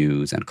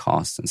revenues and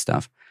costs and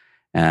stuff.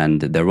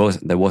 And there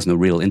was no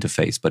real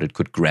interface, but it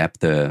could grab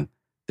the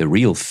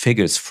real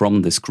figures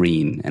from the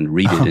screen and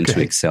read it into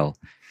Excel.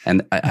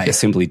 And I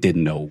simply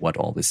didn't know what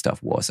all this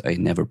stuff was. I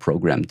never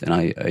programmed, and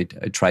I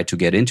tried to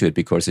get into it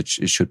because it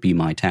should be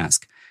my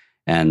task.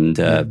 And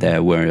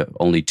there were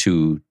only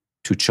two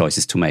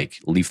choices to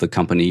make: leave the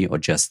company or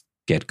just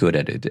get good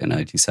at it. And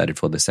I decided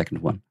for the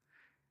second one.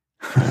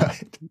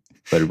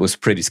 But it was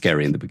pretty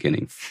scary in the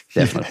beginning,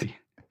 definitely.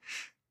 Yeah.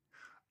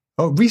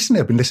 Oh, recently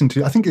I've been listening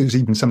to, I think it was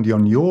even somebody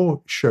on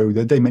your show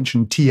that they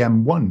mentioned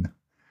TM1,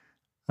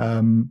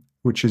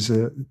 which is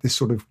this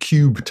sort of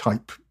cube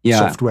type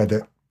software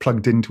that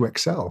plugged into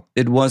Excel.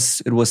 It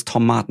was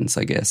Tom Martins,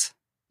 I guess.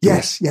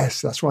 Yes,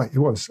 that's right. It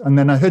was. And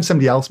then I heard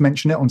somebody else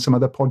mention it on some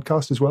other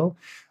podcast as well.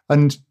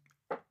 And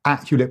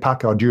at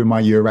Hewlett-Packard, during my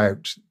year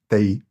out,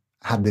 they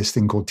had this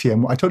thing called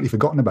TM1. I totally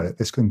forgotten about it,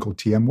 this thing called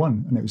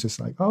TM1. And it was just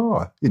like,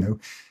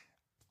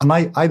 And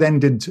I then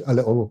did a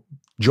little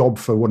job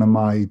for one of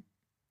my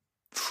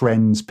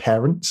friends'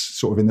 parents,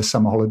 sort of in the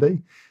summer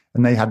holiday.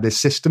 And they had this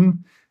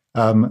system,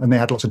 and they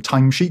had lots of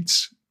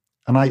timesheets.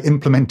 And I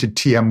implemented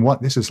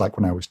TM1. This was like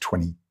when I was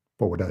 20.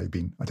 What would I have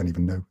been? I don't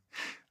even know.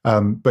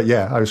 But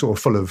yeah, I was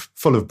sort of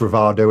full of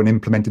bravado and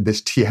implemented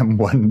this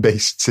TM1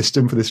 based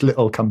system for this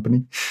little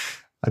company.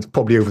 It's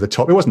probably over the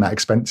top. It wasn't that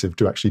expensive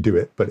to actually do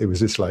it, but it was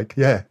just like,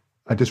 I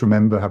just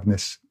remember having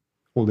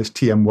all this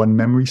TM1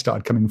 memory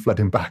started coming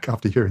flooding back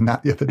after hearing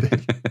that the other day.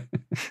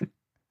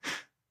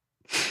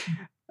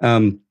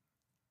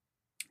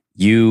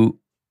 You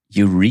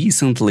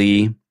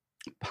recently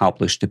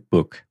published a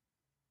book.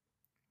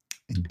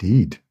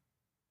 Indeed.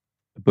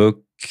 A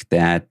book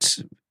that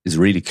is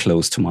really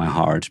close to my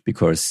heart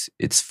because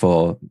it's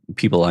for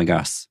people like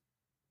us.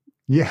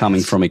 Yes.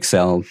 Coming from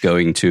Excel,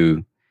 going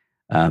to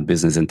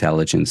business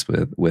intelligence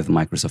with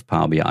Microsoft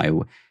Power BI.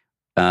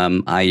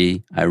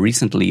 I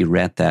recently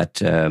read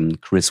that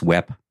Chris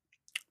Webb,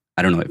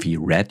 I don't know if he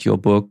read your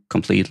book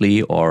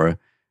completely or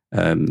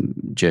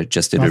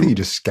just did I think he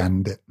just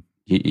scanned it.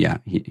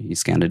 He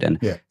scanned it and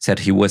said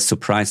he was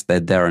surprised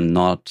that there are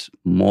not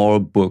more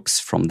books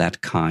from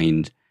that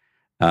kind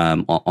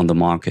on the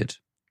market.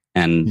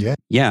 And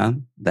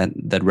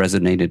that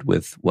resonated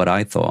with what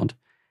I thought.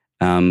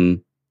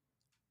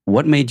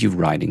 What made you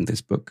writing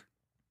this book?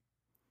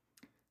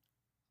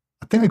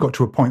 I think I got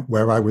to a point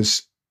where I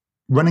was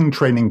running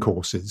training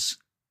courses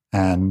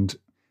and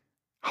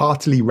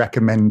heartily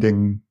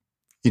recommending,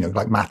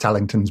 like Matt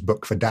Allington's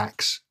book for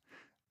DAX,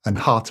 and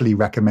heartily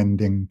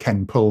recommending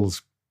Ken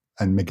Pull's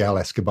and Miguel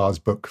Escobar's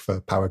book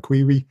for Power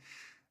Query,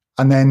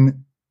 and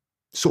then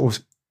sort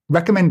of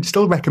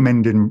still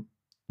recommending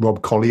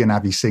Rob Colley and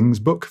Avi Singh's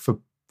book for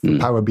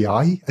Power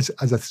BI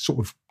as a sort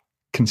of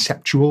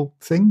conceptual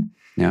thing.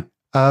 Yeah.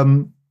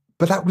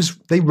 But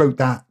they wrote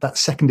that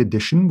second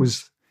edition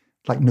was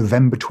like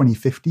November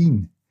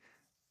 2015.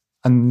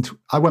 And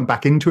I went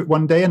back into it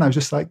one day and I was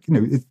just like,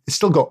 it's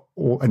still got,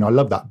 and I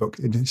love that book.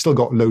 It's still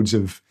got loads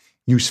of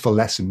useful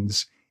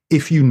lessons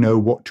if you know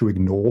what to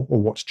ignore or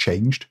what's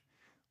changed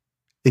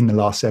in the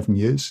last 7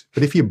 years.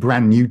 But if you're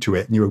brand new to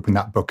it and you open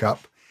that book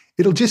up,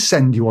 it'll just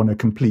send you on a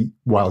complete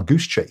wild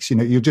goose chase.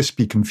 You'll just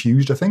be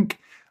confused, I think.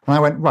 And I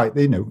went, right,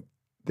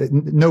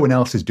 no one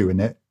else is doing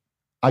it.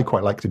 I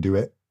quite like to do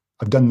it.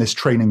 I've done this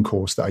training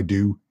course that I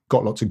do,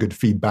 got lots of good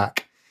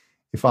feedback.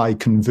 If I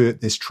convert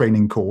this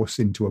training course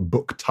into a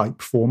book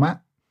type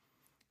format,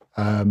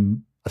 I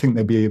think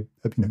there'd be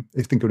I think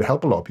it would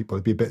help a lot of people.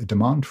 There'd be a bit of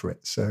demand for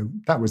it. So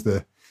that was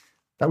the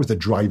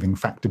driving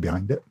factor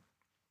behind it.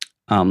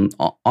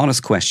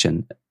 Honest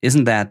question.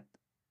 Isn't that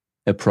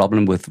a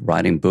problem with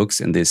writing books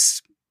in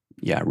this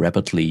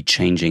rapidly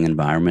changing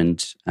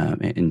environment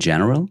in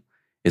general?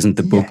 Isn't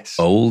the book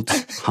old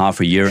half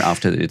a year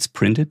after it's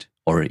printed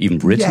or even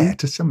written? Yeah,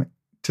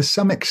 to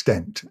some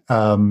extent.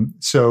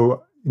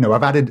 So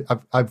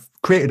I've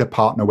created a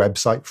partner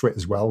website for it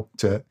as well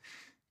to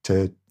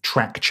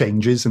track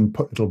changes and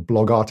put little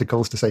blog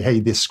articles to say,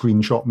 hey, this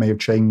screenshot may have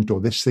changed or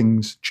this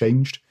thing's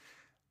changed.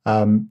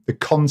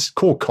 The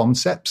core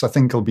concepts I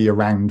think will be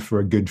around for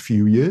a good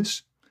few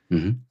years.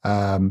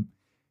 Mm-hmm.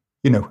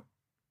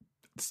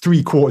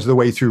 3/4 of the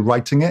way through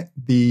writing it,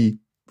 the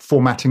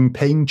formatting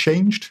pane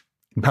changed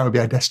in Power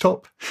BI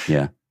Desktop.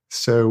 Yeah.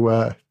 So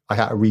I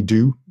had to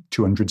redo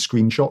 200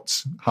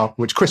 screenshots,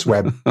 which Chris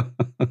Webb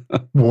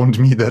warned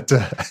me that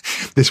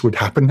this would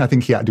happen. I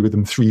think he had to do with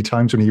them 3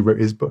 times when he wrote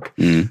his book.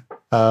 Mm.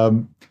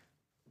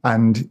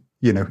 And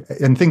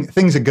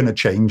things are going to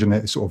change. And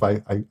it's sort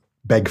of, I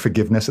beg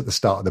forgiveness at the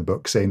start of the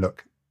book saying,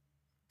 look,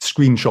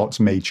 screenshots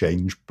may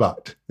change,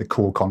 but the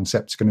core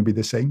concept's going to be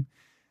the same.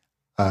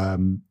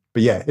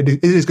 But yeah,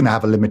 it is going to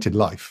have a limited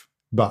life,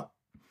 but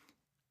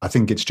I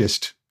think it's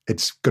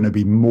going to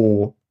be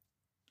more,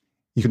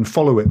 you can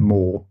follow it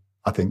more,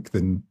 I think,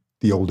 than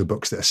the older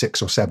books that are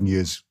 6 or 7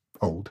 years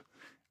old.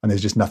 And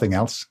there's just nothing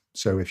else.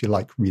 So if you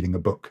like reading a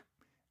book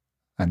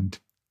and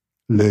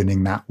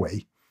learning that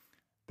way,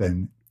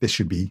 then this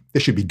should be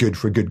good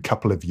for a good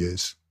couple of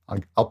years.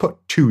 I'll put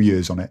 2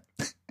 years on it.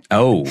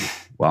 Oh,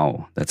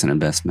 wow. That's an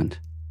investment.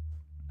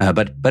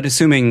 But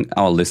assuming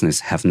our listeners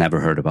have never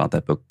heard about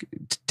that book,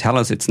 tell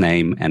us its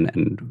name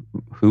and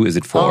who is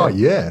it for?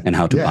 And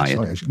how to buy it.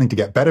 I need to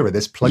get better at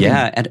this plugin.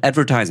 Yeah,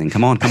 advertising.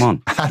 Come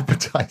on.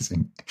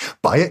 Advertising.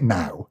 Buy it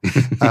now.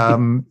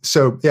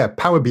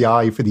 Power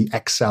BI for the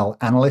Excel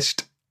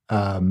analyst.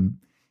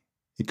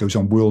 It goes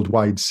on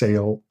worldwide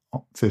sale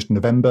 1st of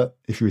November.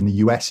 If you're in the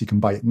US, you can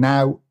buy it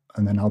now.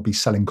 And then I'll be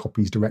selling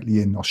copies directly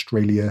in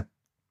Australia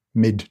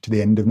mid to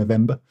the end of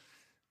November.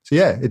 So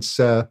yeah, it's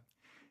a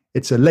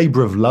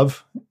labor of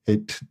love.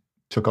 It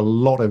took a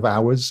lot of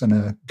hours and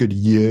a good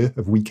year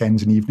of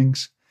weekends and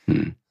evenings.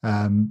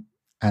 And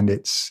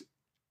it's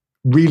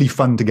really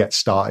fun to get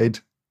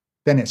started.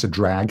 Then it's a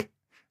drag.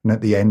 And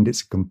at the end,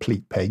 it's a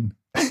complete pain.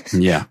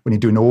 Yeah. When you're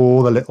doing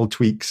all the little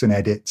tweaks and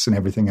edits and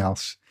everything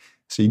else.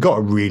 So you got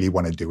to really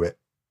want to do it.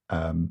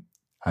 I'm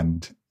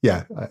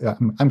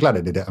glad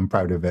I did it. I'm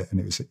proud of it.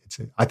 And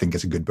I think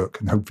it's a good book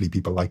and hopefully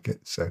people like it.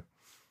 So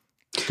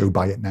go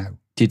buy it now.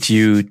 Did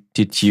you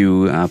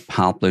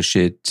publish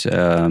it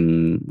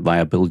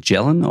via Bill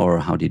Jelen, or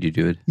how did you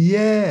do it?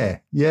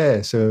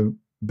 Yeah. So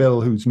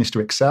Bill, who's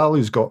Mr. Excel,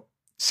 who's got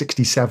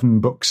 67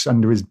 books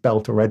under his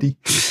belt already,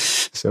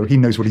 so he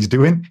knows what he's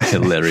doing.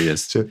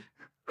 Hilarious. So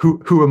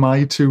who am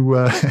I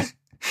to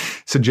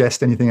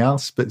suggest anything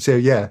else? But so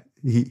yeah,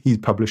 he's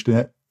published in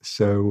it.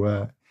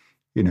 So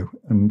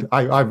and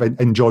I've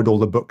enjoyed all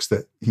the books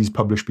that he's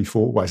published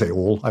before. Well, I say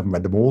all. I haven't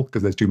read them all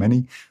because there's too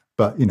many.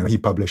 But he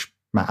published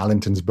Matt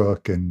Allington's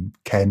book and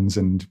Ken's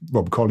and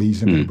Rob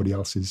Colley's and everybody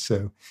else's.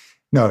 So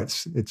no,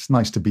 it's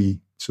nice to be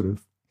sort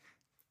of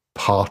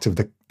part of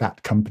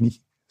that company,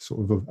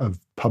 sort of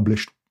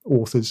published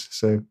authors.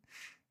 So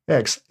yeah,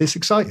 it's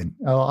exciting.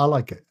 I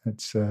like it.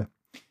 It's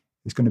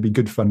going to be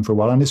good fun for a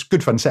while, and it's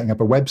good fun setting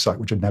up a website,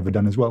 which I'd never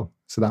done as well.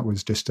 So that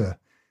was just a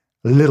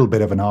little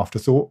bit of an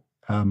afterthought.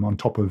 On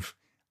top of,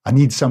 I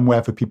need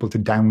somewhere for people to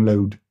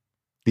download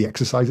the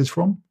exercises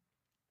from.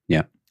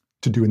 Yeah.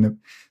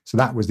 So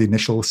that was the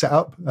initial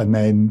setup, and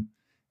then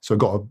so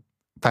I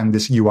found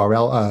this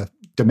URL,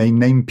 domain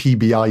name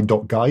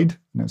pbi.guide,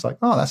 and it was like,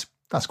 oh,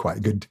 that's quite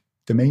a good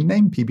domain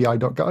name,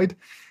 pbi.guide.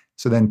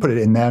 So then put it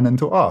in there, and then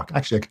thought, oh,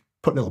 actually, I could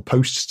put little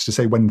posts to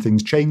say when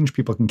things change,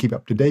 people can keep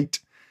up to date.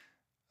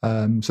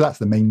 So that's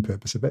the main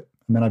purpose of it.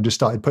 And then I just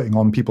started putting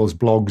on people's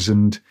blogs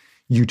and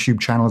YouTube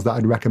channels that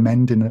I'd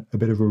recommend in a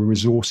bit of a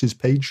resources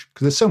page,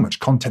 because there's so much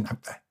content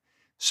out there,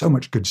 so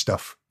much good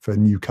stuff for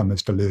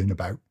newcomers to learn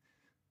about.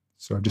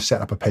 So I've just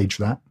set up a page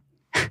for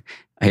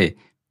that.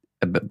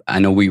 I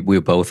know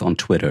we're both on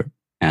Twitter,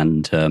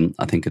 and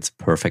I think it's a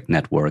perfect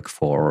network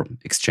for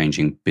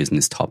exchanging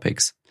business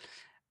topics.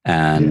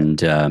 And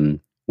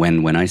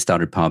when I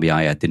started Power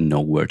BI, I didn't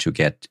know where to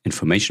get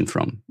information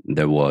from.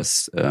 There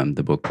was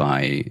the book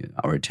by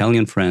our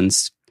Italian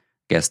friends.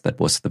 I guess that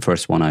was the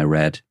first one I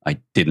read. I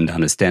didn't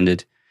understand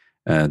it.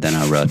 Then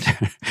I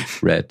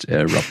read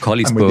Rob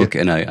Colley's book,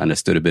 and I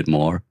understood a bit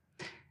more.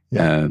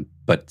 Yeah.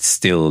 But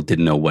still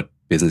didn't know what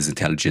business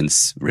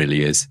intelligence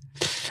really is.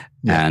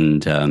 Yeah.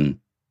 And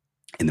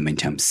in the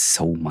meantime,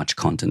 so much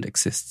content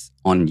exists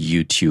on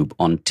YouTube,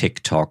 on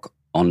TikTok,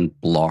 on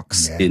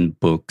blogs, in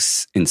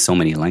books, in so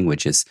many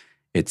languages.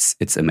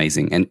 It's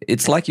amazing. And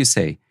it's like you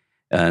say,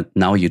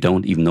 now you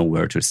don't even know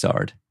where to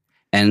start.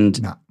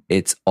 And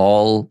it's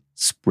all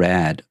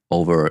spread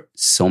over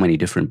so many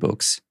different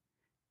books.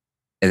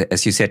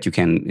 As you said, you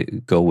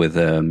can go with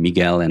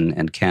Miguel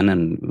and Ken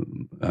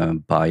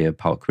and buy a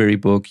Power Query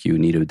book. You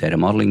need a data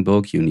modeling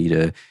book. You need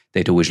a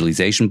data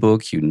visualization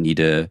book. You need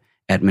a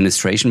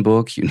administration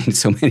book. You need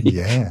so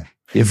many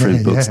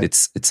different books. Yeah.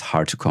 It's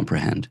hard to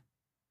comprehend.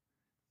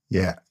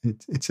 Yeah,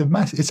 it's a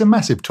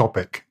massive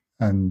topic,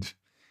 and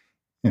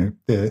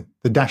the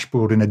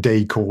dashboard in a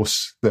day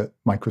course that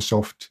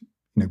Microsoft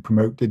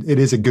promoted.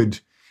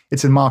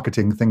 It's a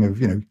marketing thing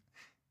of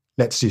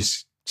let's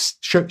just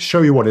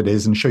show you what it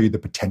is and show you the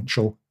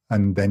potential,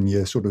 and then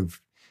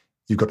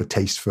you've got a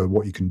taste for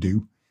what you can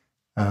do.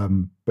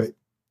 But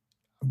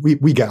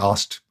we get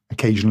asked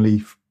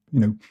occasionally,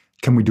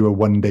 can we do a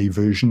 1-day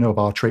version of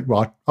our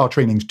our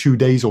training's 2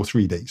 days or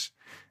 3 days?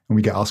 And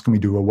we get asked, can we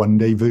do a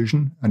 1-day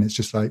version? And it's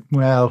just like,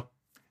 well,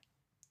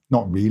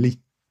 not really.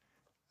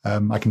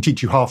 I can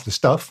teach you half the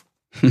stuff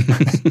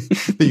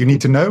that you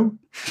need to know.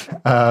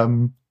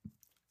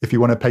 If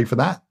you want to pay for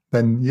that,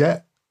 then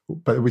yeah.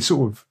 But we've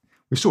sort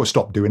of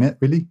stopped doing it,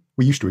 really.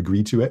 We used to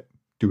agree to it,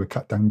 do a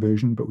cut down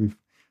version, but we've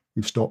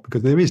stopped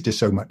because there is just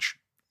so much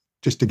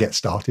just to get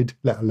started,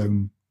 let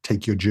alone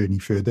take your journey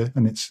further.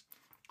 And it's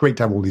great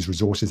to have all these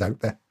resources out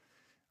there.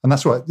 And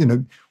that's what,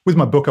 with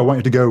my book, I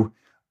wanted to go,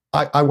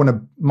 I want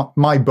to,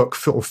 my book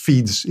sort of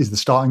is the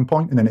starting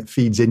point, and then it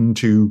feeds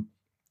into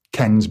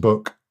Ken's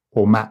book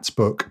or Matt's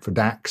book for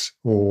DAX,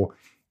 or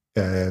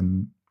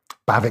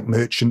Bavik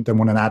Merchant. They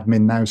want an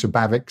admin now. So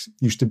Bavik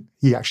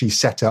he actually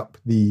set up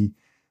the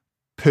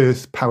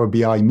Perth Power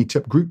BI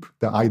meetup group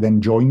that I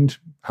then joined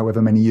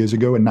however many years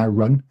ago and now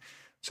run.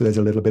 So there's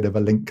a little bit of a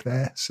link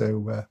there.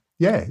 So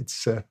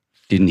it's...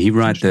 Didn't he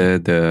write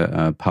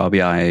the Power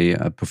BI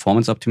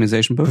performance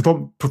optimization book?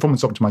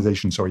 Performance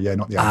optimization, sorry,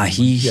 not the...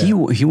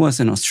 He was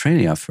in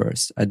Australia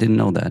first. I didn't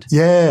know that.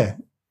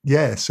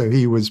 Yeah. So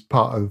he was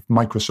part of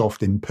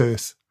Microsoft in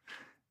Perth,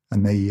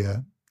 and they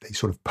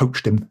sort of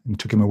poached him and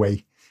took him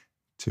away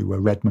to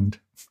Redmond.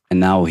 And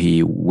now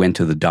he went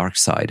to the dark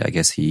side. I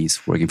guess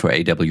he's working for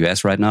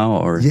AWS right now,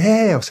 or...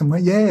 Yeah, or somewhere.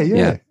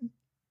 Yeah.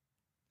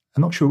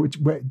 I'm not sure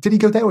where did he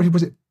go there, or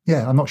was it...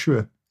 Yeah, I'm not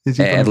sure.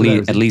 At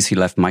least he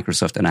left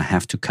Microsoft, and I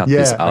have to cut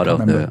this out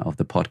of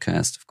the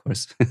podcast, of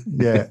course.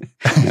 Yeah.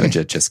 No,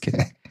 just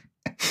kidding.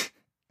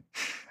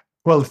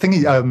 Well, the thing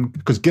is,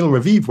 because Gil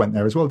Raviv went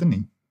there as well,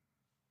 didn't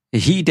he?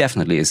 He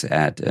definitely is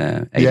at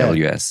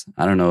AWS.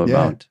 I don't know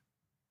about...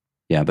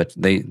 Yeah, but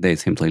they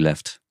simply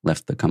left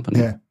the company.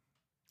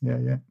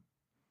 Yeah.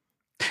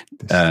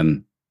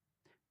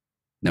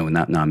 No,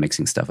 now I'm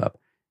mixing stuff up.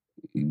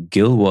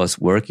 Gil was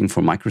working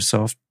for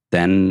Microsoft,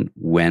 then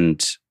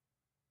went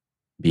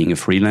being a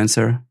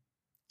freelancer.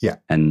 Yeah.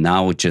 And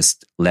now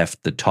just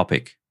left the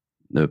topic,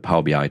 the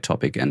Power BI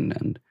topic,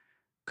 and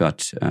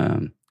got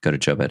a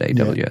job at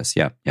AWS.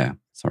 Yeah.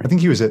 Sorry. I think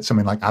he was at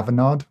something like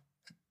Avanade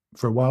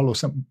for a while or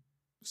something.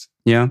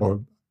 Yeah. Or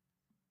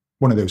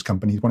one of those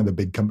companies, one of the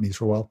big companies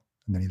for a while.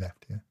 And then he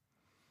left, yeah.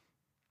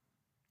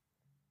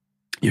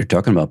 You're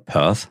talking about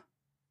Perth,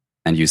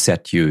 and you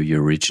said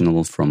you're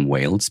original from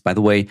Wales. By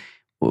the way,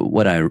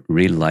 what I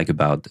really like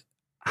about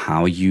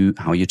how you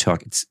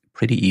talk, it's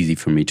pretty easy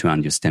for me to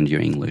understand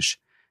your English.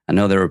 I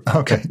know there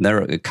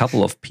are a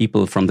couple of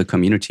people from the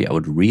community I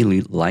would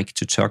really like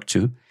to talk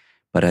to,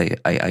 but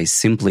I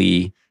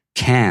simply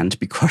can't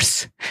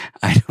because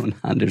I don't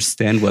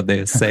understand what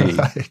they're saying.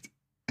 Right.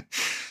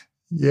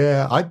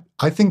 Yeah,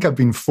 I think I've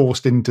been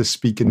forced into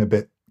speaking a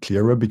bit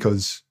clearer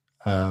because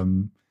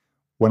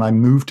when I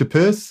moved to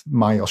Perth,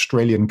 my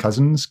Australian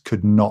cousins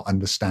could not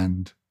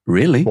understand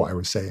Really? what I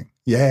was saying.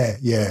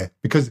 Yeah.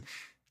 Because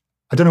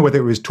I don't know whether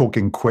it was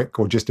talking quick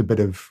or just a bit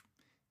of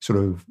sort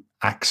of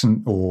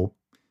accent or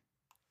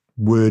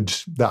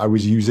words that I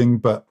was using,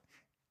 but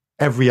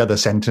every other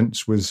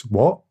sentence was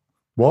what?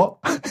 What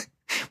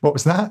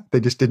was that? They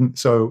just didn't.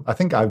 So I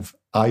think I've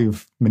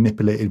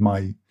manipulated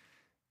my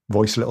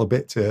voice a little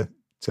bit to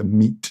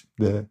meet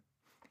the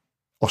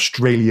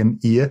Australian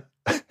ear.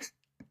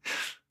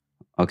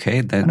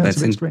 Okay,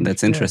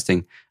 that's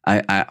interesting.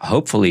 I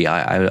hopefully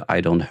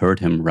I don't hurt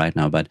him right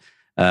now, but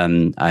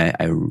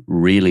I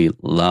really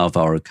love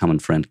our common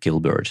friend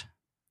Gilbert.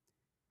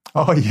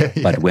 Oh yeah.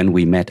 But when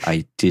we met,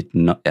 I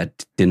didn't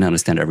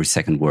understand every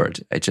second word.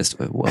 I just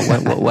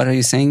what are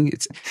you saying?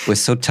 It was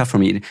so tough for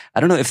me. I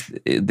don't know if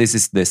this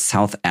is the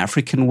South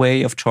African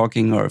way of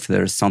talking or if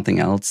there's something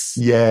else.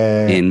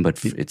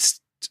 But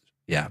it's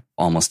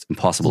almost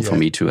impossible for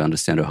me to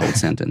understand a whole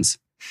sentence.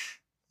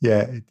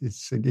 Yeah,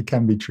 it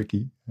can be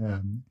tricky.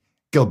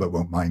 Gilbert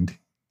won't mind.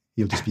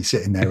 He'll just be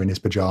sitting there in his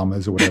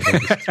pajamas or whatever,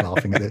 just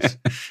laughing at this,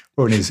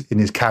 or in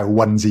his cow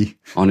onesie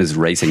on his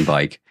racing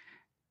bike.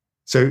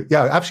 So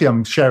yeah, actually,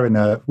 I'm sharing.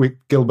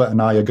 Gilbert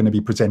and I are going to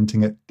be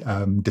presenting at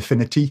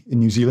Definity in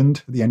New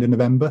Zealand at the end of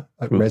November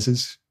at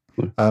Rez's.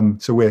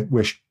 So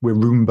we're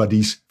room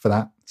buddies for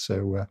that.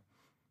 So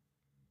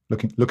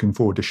looking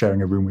forward to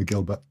sharing a room with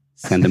Gilbert.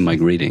 Send him my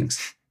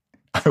greetings.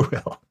 I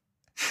will.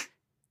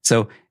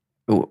 So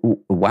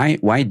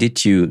why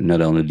did you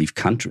not only leave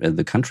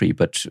the country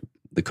but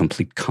the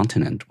complete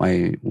continent?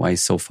 Why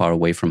so far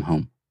away from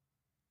home?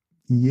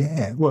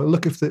 Yeah, well,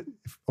 look, if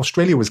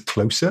Australia was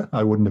closer,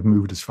 I wouldn't have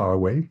moved as far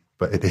away,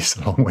 but it is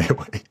a long way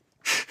away.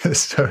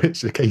 So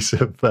it's a case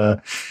of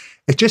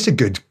it's just a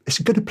good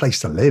place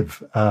to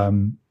live,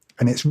 and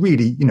it's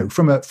really,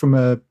 from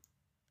a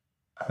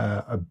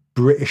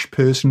British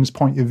person's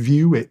point of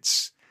view,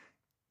 it's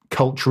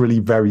culturally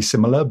very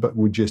similar, but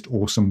with just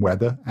awesome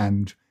weather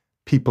and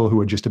people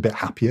who are just a bit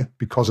happier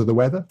because of the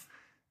weather.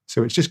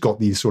 So it's just got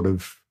these sort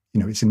of,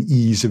 it's an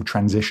ease of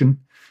transition,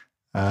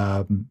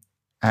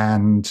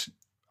 and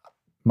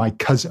my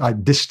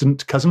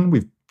distant cousin,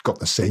 we've got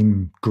the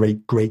same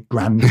great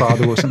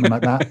grandfather or something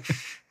like that.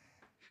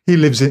 He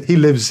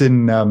lives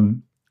in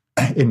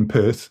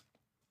Perth,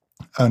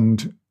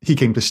 and he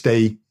came to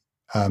stay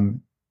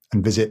and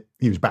visit.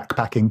 He was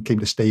backpacking, came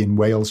to stay in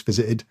Wales,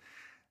 visited,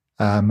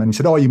 and he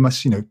said, "Oh, you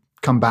must,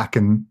 come back."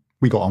 And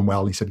we got on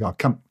well. He said, "Oh,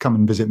 come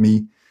and visit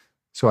me."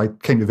 So I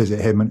came to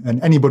visit him.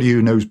 And anybody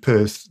who knows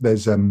Perth,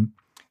 there's a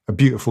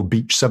beautiful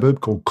beach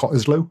suburb called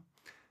Cottesloe,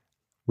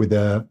 with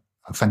a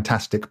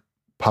fantastic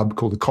pub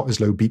called the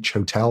Cottesloe Beach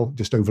Hotel,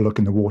 just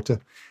overlooking the water.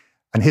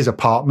 And his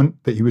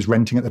apartment that he was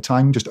renting at the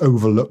time just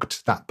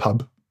overlooked that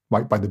pub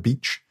right by the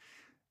beach.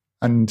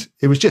 And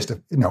it was just,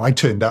 I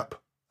turned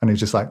up and it was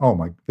just like, oh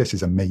my, this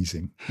is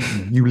amazing.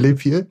 You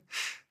live here.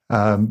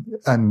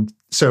 And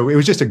so it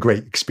was just a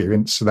great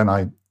experience. So then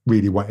I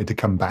really wanted to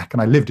come back.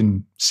 And I lived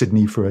in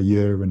Sydney for a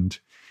year and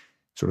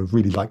sort of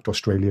really liked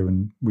Australia.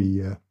 And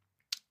we,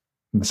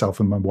 myself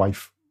and my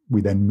wife,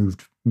 we then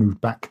moved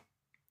back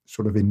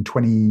sort of in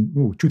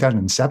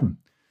 2007.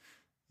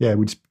 Yeah,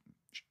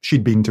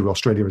 she'd been to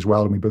Australia as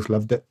well, and we both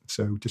loved it.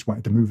 So just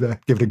wanted to move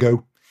there, give it a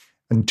go.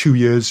 And 2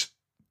 years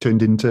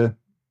turned into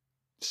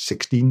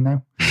 16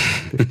 now,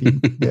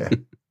 15. Yeah,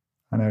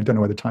 and I don't know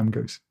where the time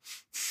goes.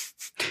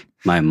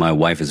 My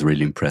wife is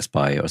really impressed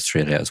by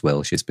Australia as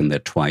well. She's been there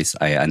twice.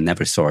 I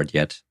never saw it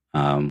yet.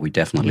 We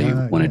definitely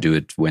want to do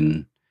it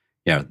when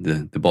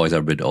the boys are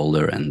a bit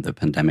older and the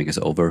pandemic is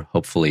over.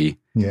 Hopefully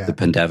the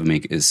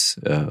pandemic is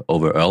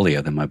over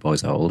earlier than my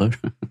boys are older.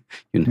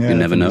 you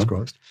never know.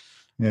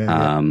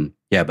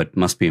 But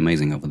must be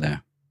amazing over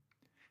there.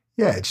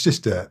 Yeah, it's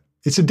just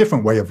it's a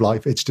different way of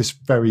life. It's just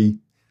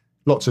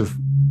lots of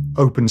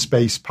open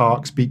space,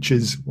 parks,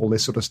 beaches, all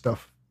this sort of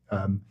stuff.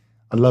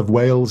 I love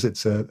Wales.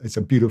 It's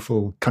a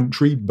beautiful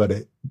country, but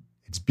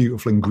it's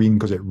beautiful and green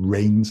because it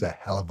rains a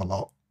hell of a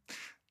lot.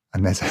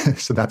 And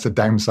so that's a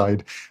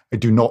downside. I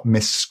do not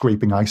miss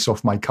scraping ice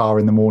off my car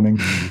in the morning.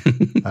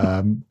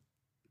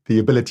 The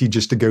ability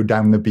just to go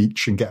down the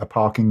beach and get a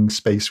parking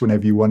space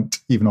whenever you want,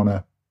 even on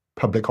a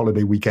public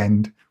holiday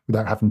weekend,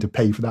 without having to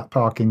pay for that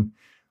parking,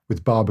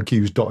 with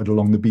barbecues dotted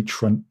along the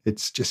beachfront.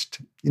 It's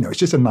just, it's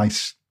just a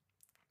nice,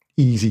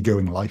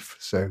 easygoing life.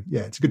 So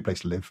yeah, it's a good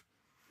place to live.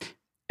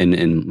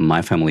 In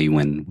my family,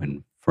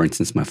 when for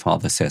instance my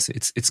father says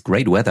it's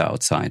great weather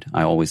outside,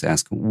 I always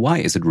ask, why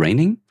is it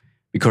raining?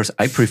 Because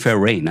I prefer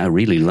rain. I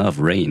really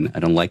love rain. I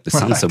don't like the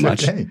sun so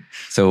much. Okay.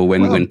 So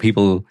when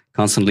people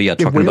constantly are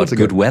talking about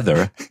good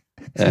weather,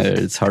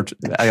 it's hard.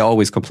 I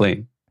always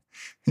complain.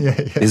 Yeah.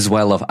 This is why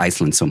I love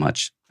Iceland so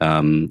much.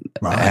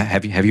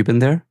 Have you been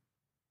there?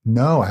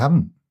 No, I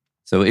haven't.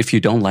 So if you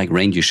don't like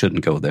rain, you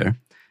shouldn't go there.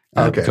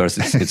 Because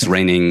it's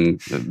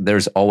raining.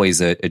 There's always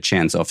a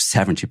chance of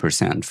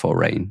 70% for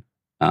rain.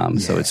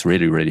 So it's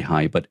really, really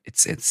high. But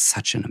it's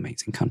such an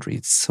amazing country.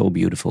 It's so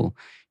beautiful.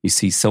 You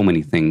see so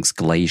many things,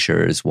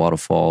 glaciers,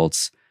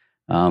 waterfalls,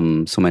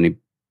 so many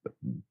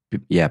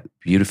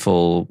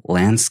beautiful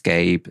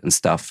landscape and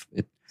stuff.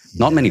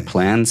 Not many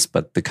plants,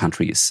 but the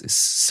country is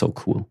so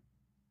cool.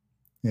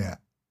 Yeah,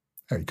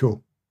 very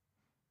cool.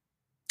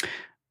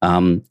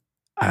 I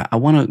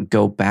want to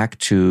go back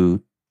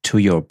to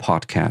your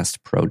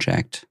podcast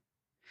project.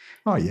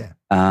 Oh yeah.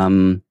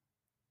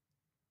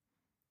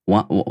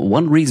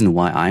 One reason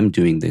why I'm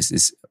doing this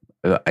is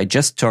I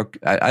just talk.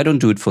 I don't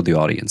do it for the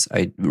audience.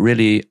 I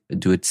really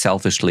do it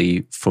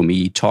selfishly for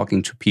me,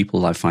 talking to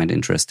people I find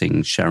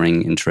interesting,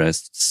 sharing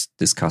interests,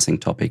 discussing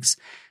topics.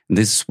 And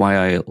this is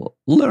why I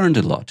learned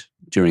a lot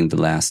during the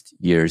last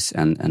years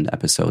and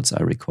episodes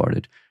I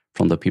recorded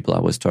from the people I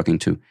was talking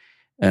to.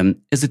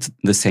 Is it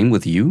the same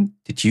with you?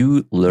 Did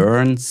you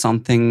learn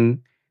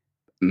something,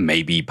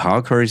 maybe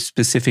power query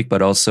specific,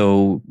 but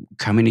also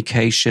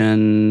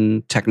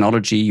communication,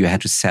 technology? You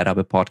had to set up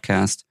a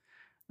podcast.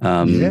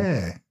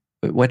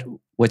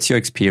 What's your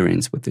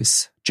experience with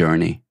this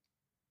journey?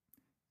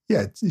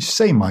 Yeah, it's the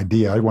same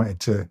idea. I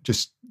wanted to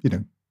just,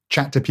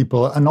 chat to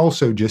people, and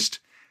also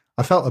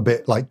I felt a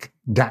bit like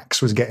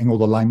DAX was getting all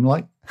the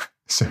limelight.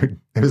 So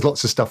there was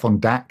lots of stuff on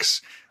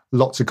DAX,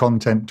 lots of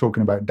content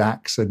talking about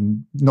DAX,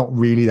 and not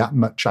really that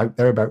much out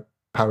there about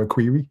Power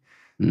Query.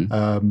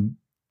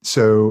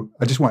 So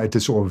I just wanted to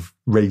sort of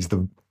raise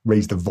the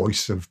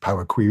voice of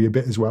Power Query a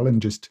bit as well,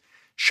 and just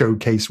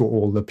showcase what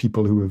all the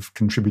people who have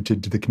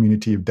contributed to the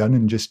community have done,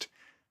 and just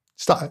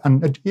start,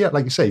 and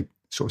like you say,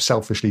 sort of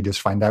selfishly just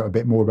find out a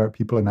bit more about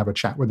people and have a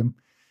chat with them.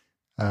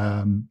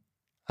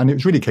 And it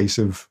was really a case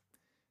of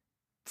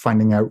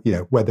finding out,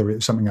 whether it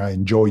was something I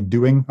enjoyed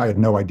doing. I had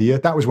no idea.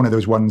 That was one of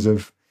those ones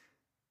of,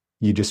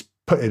 you just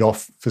put it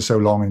off for so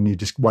long, and you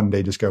just one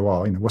day just go,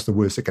 what's the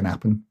worst that can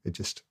happen?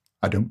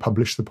 I don't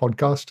publish the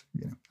podcast.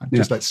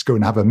 Let's go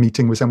and have a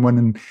meeting with someone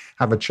and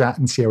have a chat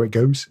and see how it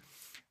goes.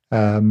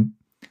 And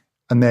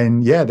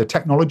then, the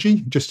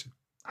technology, just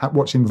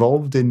what's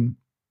involved in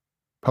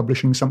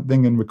publishing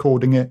something and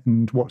recording it,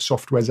 and what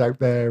software's out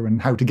there,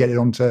 and how to get it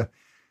onto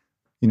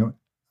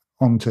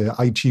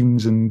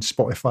iTunes and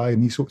Spotify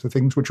and these sorts of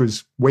things, which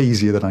was way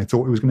easier than I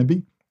thought it was going to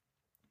be.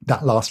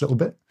 That last little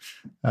bit.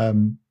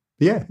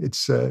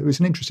 It was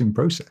an interesting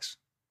process.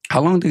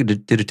 How long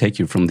did it take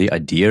you from the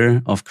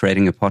idea of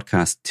creating a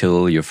podcast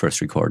till your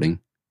first recording?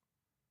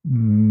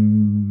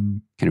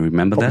 Can you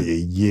remember that? Probably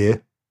a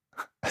year.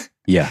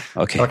 Yeah,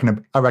 okay.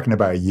 I reckon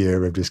about a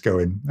year of just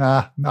going,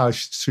 I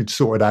should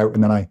sort it out.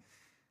 And then I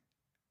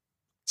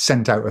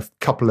sent out a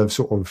couple of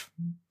sort of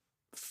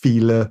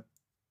feeler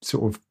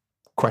sort of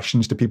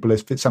questions to people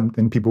if it's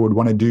something people would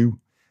want to do.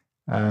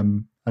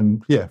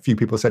 A few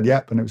people said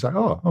yep, and it was like,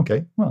 oh,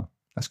 okay, well,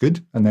 that's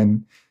good. And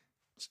then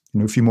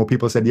a few more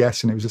people said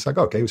yes, and it was just like,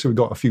 okay, so we've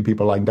got a few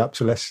people lined up,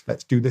 so let's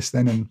do this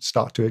then and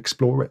start to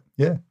explore it.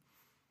 Yeah.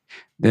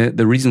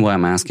 The reason why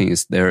I'm asking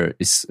is there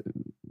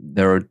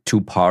are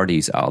two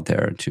parties out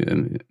there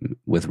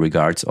with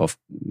regards of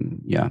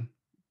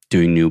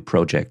doing new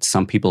projects.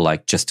 Some people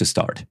like just to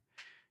start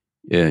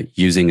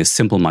using a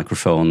simple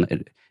microphone.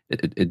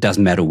 It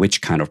doesn't matter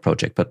which kind of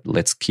project, but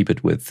let's keep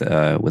it with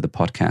the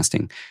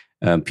podcasting.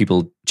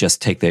 People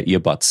just take their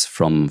earbuds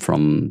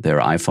from their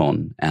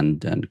iPhone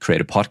and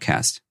create a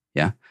podcast.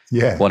 Yeah.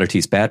 Quality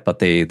is bad, but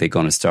they're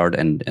going to start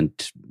and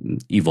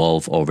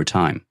evolve over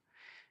time.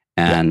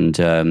 And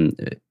a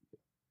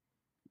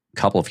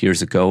couple of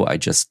years ago, I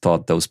just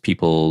thought those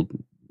people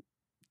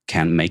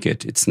can't make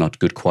it. It's not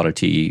good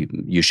quality.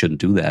 You shouldn't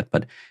do that.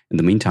 But in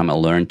the meantime, I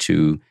learned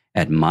to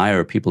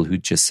admire people who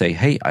just say,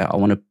 hey, I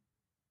want to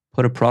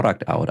put a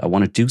product out. I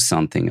want to do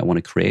something. I want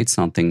to create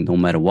something no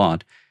matter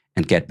what,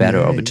 and get better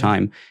over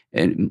time.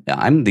 And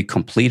I'm the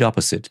complete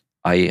opposite.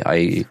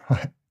 It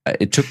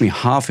took me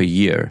half a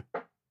year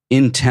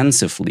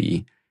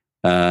intensively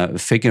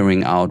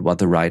figuring out what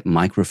the right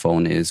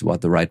microphone is,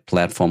 what the right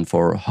platform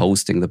for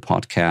hosting the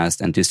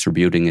podcast and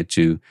distributing it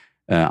to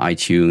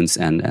iTunes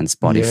and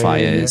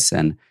Spotify is.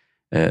 And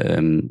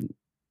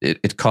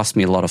it cost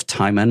me a lot of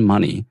time and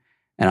money.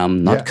 And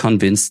I'm not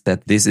convinced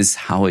that this is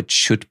how it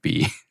should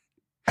be.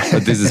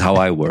 But this is how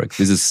I work.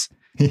 This is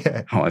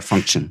how I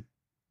function.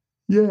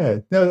 Yeah,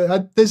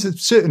 no, there's a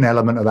certain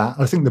element of that.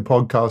 I think the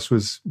podcast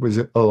was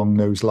along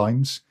those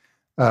lines.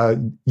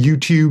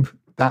 YouTube,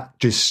 that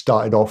just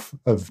started off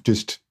of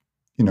just,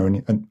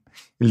 and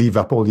leave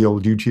up all the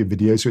old YouTube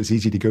videos, so it's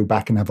easy to go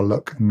back and have a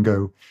look and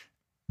go,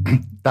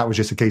 that was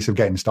just a case of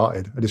getting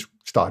started. I just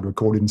started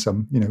recording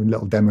some,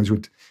 little demos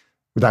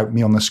without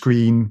me on the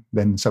screen,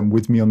 then some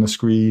with me on the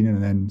screen,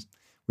 and then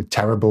with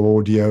terrible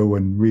audio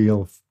and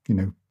real,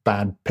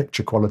 bad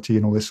picture quality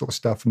and all this sort of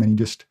stuff. And then you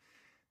just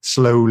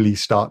slowly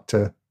start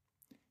to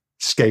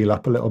scale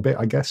up a little bit,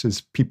 I guess,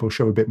 as people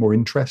show a bit more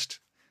interest.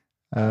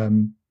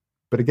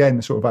 But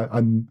again, sort of,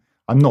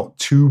 I'm not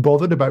too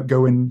bothered about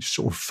going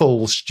sort of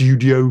full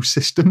studio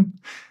system,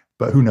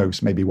 but who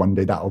knows? Maybe one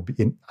day that'll be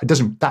in.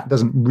 That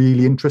doesn't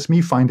really interest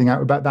me, finding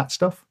out about that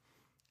stuff.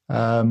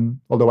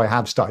 Although I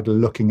have started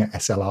looking at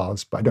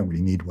SLRs, but I don't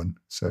really need one.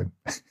 So,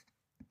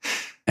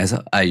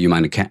 you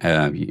mind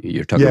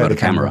you're talking about a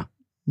camera?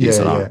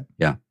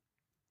 Yeah.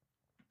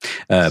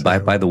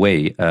 By the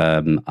way,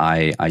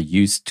 I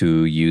used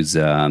to use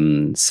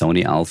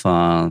Sony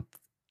Alpha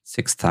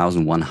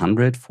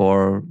 6100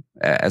 for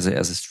as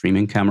a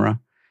streaming camera.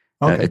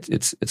 Okay.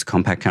 It's a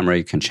compact camera.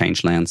 You can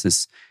change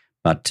lenses,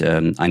 but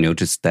I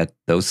noticed that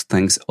those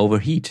things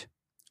overheat.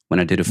 When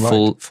I did a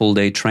full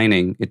day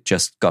training, it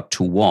just got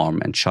too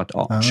warm and shut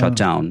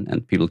down,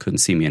 and people couldn't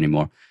see me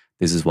anymore.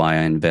 This is why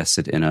I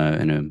invested in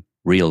a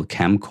real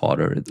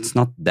camcorder. It's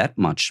not that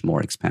much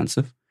more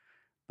expensive,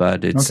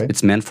 but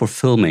it's meant for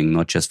filming,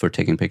 not just for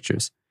taking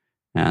pictures.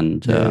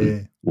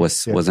 And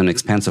was an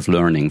expensive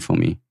learning for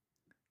me.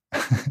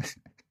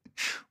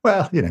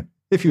 Well,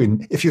 if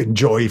you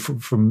enjoy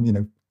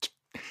from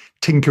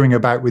tinkering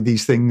about with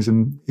these things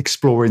and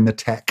exploring the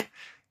tech,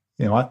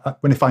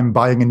 if I'm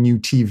buying a new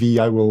TV,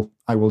 I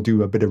will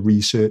do a bit of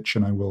research,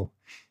 and I will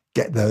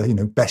get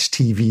the best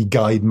TV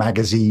guide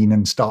magazine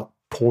and start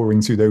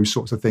pouring through those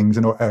sorts of things,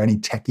 and or any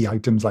techie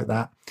items like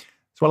that.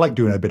 So I like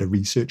doing a bit of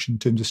research in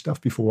terms of stuff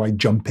before I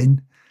jump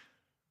in.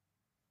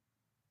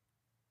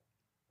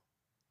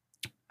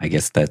 I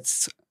guess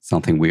that's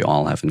something we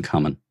all have in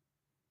common.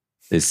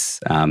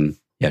 This,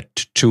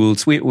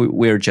 tools.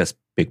 We're just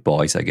big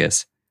boys, I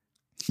guess.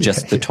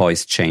 Just the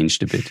toys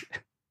changed a bit.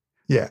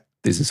 Yeah.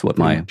 This is what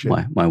my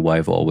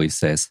wife always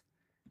says.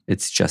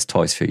 It's just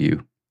toys for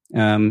you.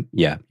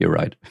 Yeah, you're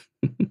right.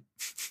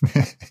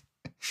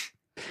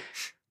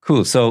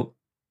 Cool. So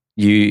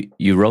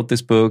you wrote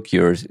this book.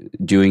 You're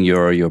doing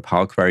your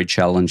Power Query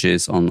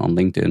challenges on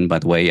LinkedIn. By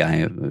the way,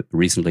 I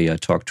recently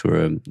talked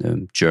to a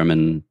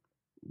German.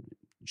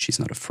 She's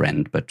not a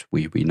friend, but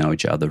we know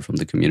each other from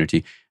the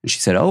community. And she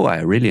said, "Oh,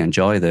 I really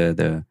enjoy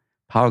the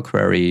Power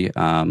Query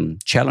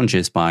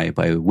challenges by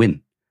Wyn." I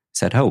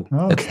said, "Oh,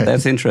 okay.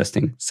 That's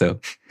interesting." So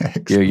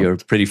you're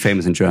pretty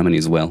famous in Germany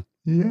as well.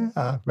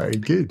 Yeah, very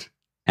good.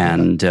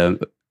 And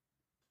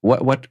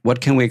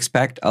what can we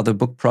expect? Other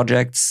book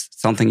projects?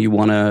 Something you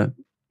want to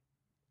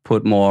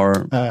put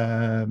more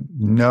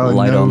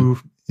light on?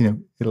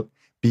 It'll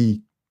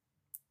be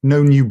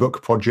no new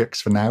book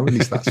projects for now. At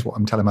least that's what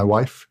I'm telling my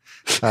wife.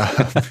 But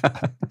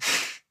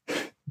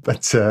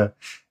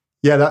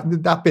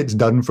that bit's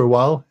done for a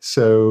while.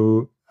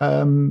 So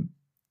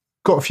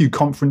got a few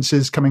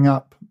conferences coming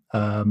up,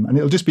 and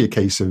it'll just be a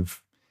case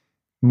of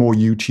more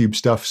YouTube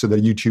stuff. So the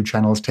YouTube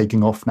channel is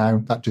taking off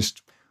now.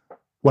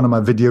 One of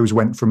my videos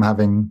went from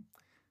having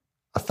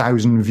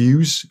 1,000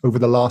 views over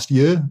the last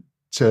year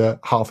to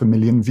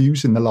 500,000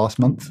 views in the last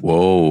month.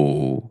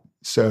 Whoa.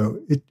 So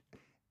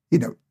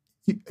you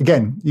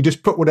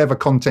just put whatever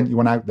content you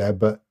want out there,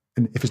 but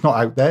if it's not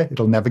out there,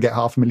 it'll never get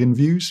 500,000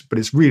 views. But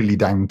it's really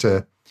down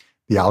to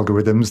the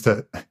algorithms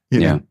that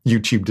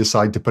YouTube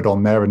decide to put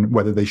on there and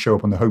whether they show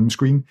up on the home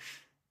screen,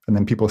 and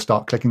then people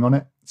start clicking on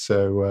it.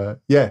 So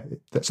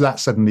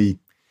that's suddenly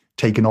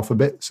taken off a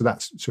bit. So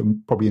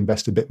probably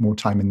invest a bit more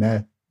time in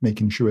there,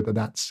 making sure that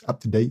that's up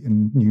to date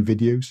and new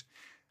videos.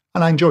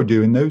 And I enjoy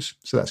doing those,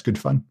 so that's good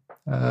fun.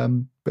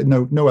 But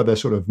no other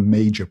sort of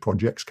major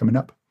projects coming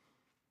up.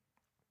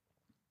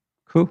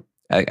 Cool.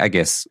 I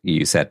guess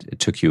you said it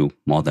took you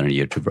more than a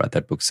year to write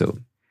that book, so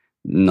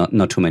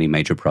not too many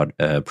major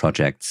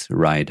projects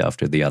right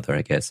after the other,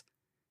 I guess.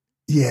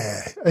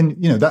 Yeah, and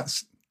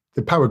that's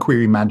the Power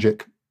Query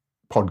Magic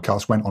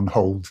podcast went on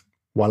hold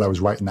while I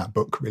was writing that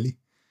book, really.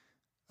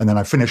 And then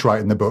I finished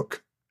writing the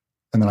book,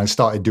 and then I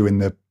started doing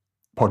the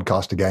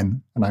podcast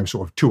again, and I was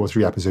sort of 2 or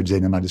 3 episodes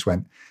in, and I just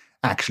went,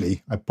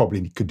 actually, I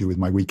probably could do with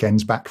my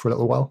weekends back for a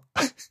little while.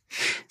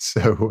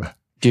 So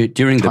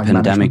during the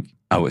pandemic.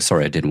 Oh,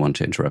 sorry, I didn't want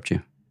to interrupt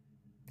you.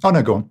 Oh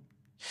no, go on.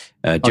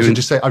 I was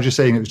just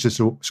saying it was just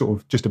sort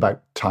of just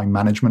about time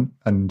management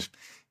and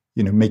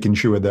making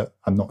sure that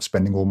I'm not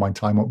spending all my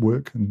time at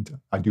work, and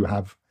I do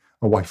have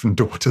a wife and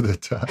daughter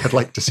that I'd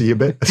like to see a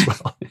bit as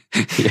well.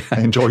 Yeah.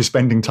 I enjoy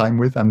spending time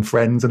with, and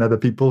friends and other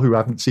people who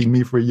haven't seen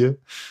me for a year.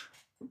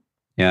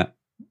 Yeah.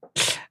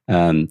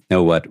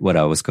 No, what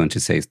I was going to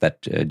say is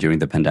that during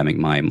the pandemic,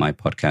 my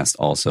podcast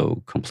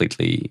also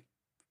completely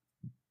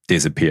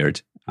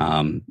disappeared.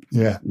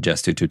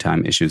 Just due to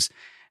time issues.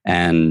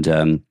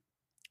 And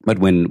but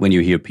when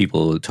you hear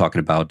people talking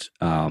about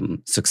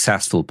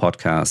successful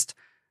podcast,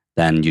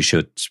 then you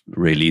should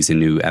release a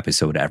new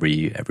episode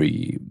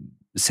every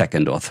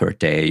second or third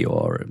day,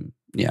 or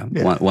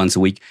once a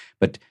week.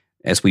 But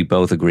as we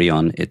both agree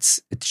on, it's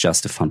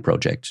just a fun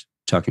project.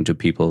 Talking to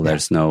people,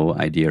 there's no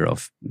idea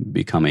of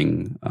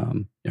becoming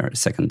a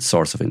second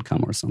source of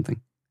income or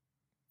something.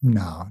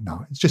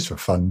 No, it's just for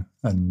fun,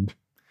 and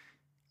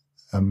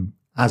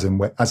as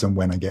and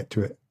when I get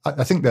to it.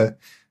 I think that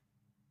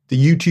the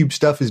YouTube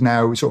stuff is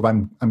now sort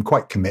of, I'm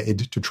quite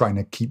committed to trying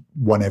to keep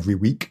one every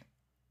week,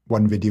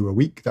 one video a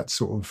week. That's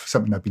sort of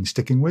something I've been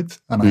sticking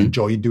with, and I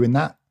enjoy doing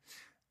that.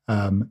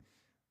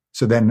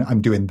 So then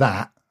I'm doing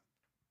that,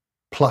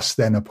 plus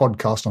then a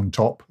podcast on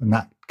top, and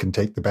that can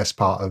take the best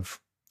part of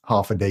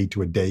half a day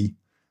to a day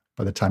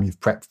by the time you've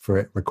prepped for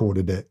it,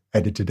 recorded it,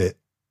 edited it,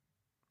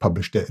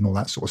 published it, and all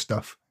that sort of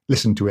stuff.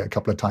 Listened to it a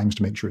couple of times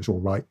to make sure it's all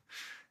right.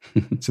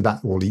 So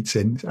that all eats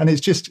in. And it's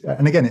just,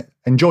 and again,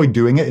 enjoy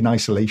doing it in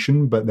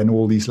isolation, but then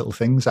all these little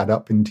things add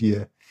up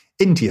into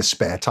into your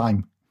spare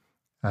time.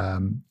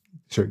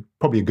 So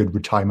probably a good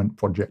retirement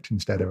project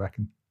instead, I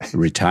reckon.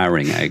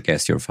 Retiring, I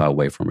guess you're far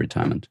away from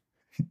retirement.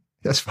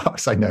 As far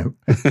as I know.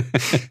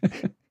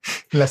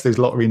 Unless those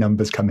lottery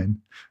numbers come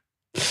in.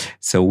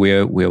 So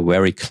we're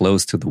very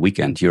close to the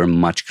weekend. You're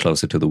much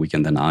closer to the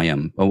weekend than I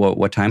am.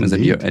 What time is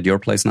it at your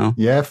place now?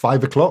 Yeah,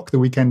 5:00. The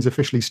weekend's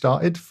officially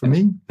started for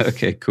me.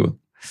 Okay, cool.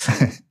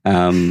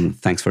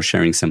 Thanks for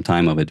sharing some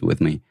time of it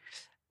with me.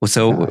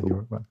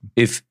 So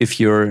if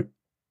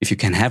you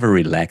can have a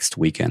relaxed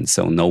weekend,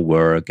 so no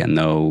work and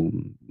no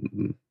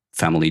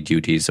family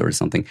duties or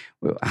something,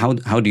 how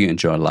do you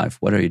enjoy life?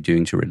 What are you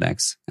doing to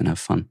relax and have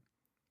fun?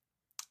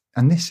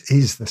 And this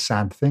is the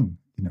sad thing,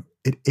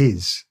 it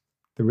is.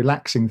 The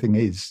relaxing thing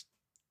is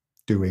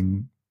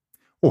doing,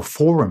 or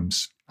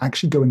forums,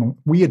 actually going on,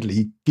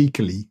 weirdly,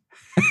 geekily,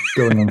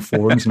 going on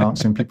forums and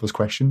answering people's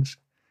questions.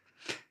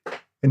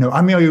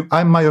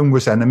 I'm my own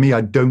worst enemy.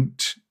 I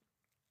don't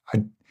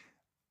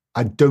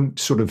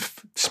sort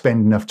of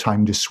spend enough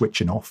time just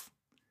switching off.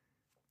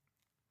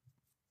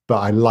 But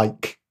I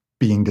like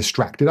being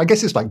distracted. I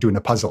guess it's like doing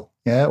a puzzle,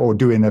 or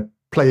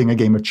playing a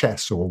game of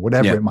chess or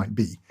whatever it might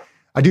be.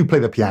 I do play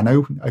the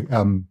piano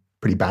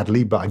pretty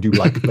badly, but I do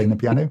like playing the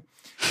piano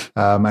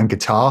and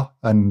guitar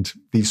and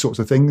these sorts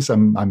of things.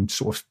 I'm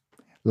sort of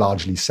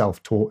largely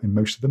self-taught in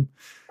most of them.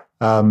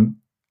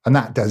 And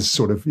that does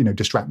sort of,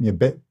 distract me a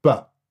bit.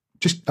 But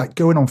just like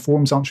going on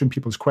forums, answering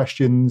people's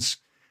questions,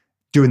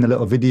 doing the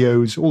little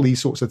videos, all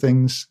these sorts of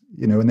things,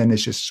 and then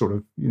it's just sort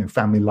of,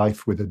 family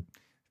life with a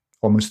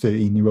almost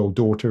 13-year-old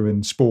daughter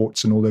and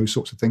sports and all those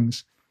sorts of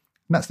things.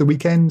 And that's the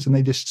weekends, and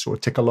they just sort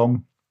of tick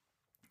along,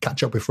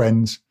 catch up with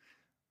friends.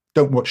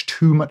 Don't watch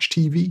too much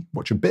TV,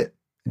 watch a bit,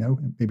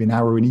 maybe an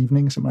hour an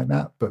evening, something like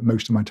that. But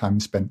most of my time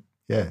is spent,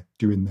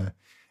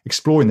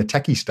 exploring the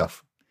techie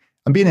stuff.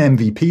 And being an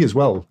MVP as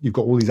well, you've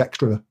got all these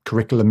extra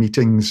curricular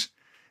meetings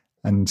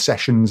and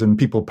sessions and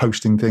people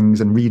posting things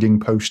and reading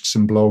posts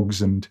and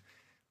blogs. And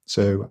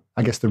so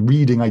I guess the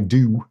reading I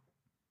do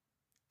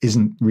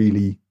isn't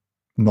really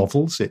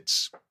novels,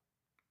 it's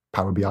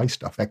Power BI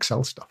stuff,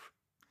 Excel stuff,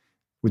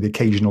 with the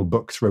occasional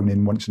book thrown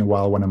in once in a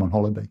while when I'm on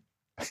holiday.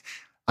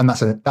 And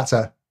that's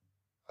a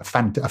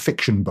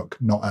fiction book,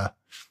 not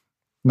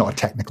a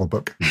technical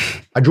book.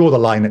 I draw the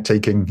line at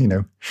taking,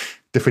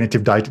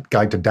 Definitive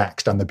Guide to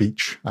DAX down the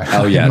beach.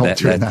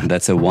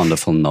 That's a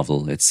wonderful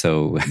novel. It's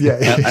so,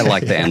 I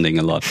like the ending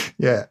a lot.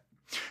 Yeah.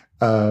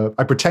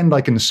 I pretend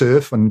I can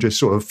surf and just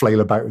sort of flail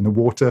about in the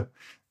water.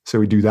 So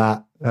we do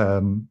that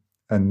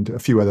and a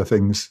few other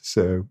things.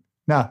 So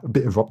a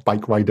bit of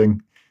bike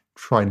riding,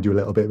 trying to do a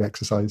little bit of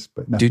exercise.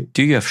 But no.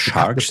 Do you have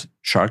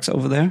sharks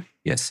over there?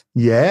 Yes.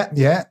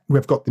 Yeah.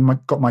 We've got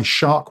my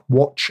Shark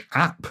Watch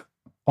app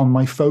on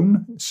my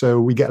phone. So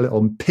we get a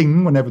little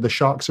ping whenever the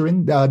sharks are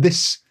in.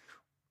 This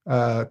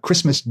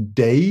Christmas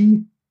Day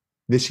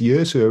this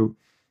year, so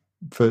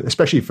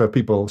especially for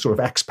people sort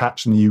of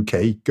expats in the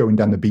UK, going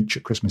down the beach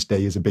at Christmas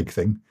Day is a big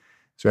thing.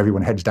 So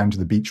everyone heads down to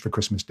the beach for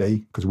Christmas Day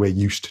because we're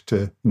used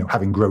to,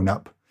 having grown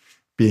up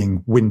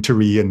being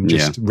wintry and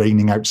just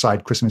raining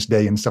outside Christmas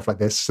Day and stuff like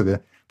this. So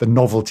the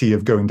novelty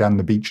of going down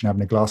the beach and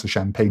having a glass of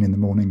champagne in the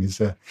morning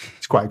is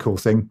quite a cool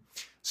thing.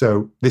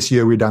 So this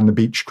year we're down the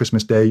beach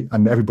Christmas Day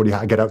and everybody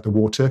had to get out the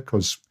water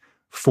because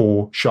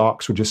 4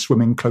 sharks were just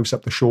swimming close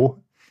up the shore.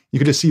 You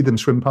could just see them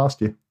swim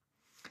past you.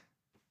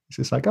 It's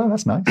just like, oh,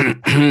 that's nice.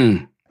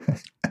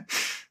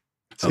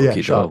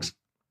 So sharks.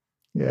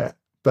 Yeah.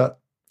 But,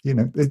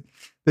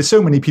 there's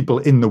so many people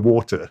in the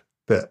water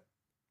that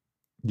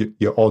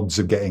your odds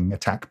of getting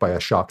attacked by a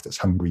shark that's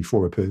hungry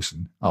for a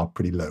person are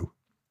pretty low.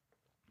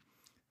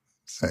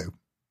 So,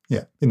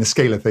 in the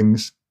scale of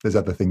things, there's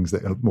other things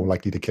that are more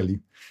likely to kill you.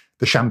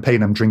 The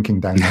champagne I'm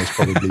drinking down there is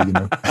probably,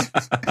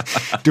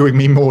 doing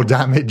me more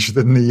damage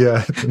than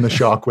the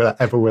shark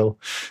ever will.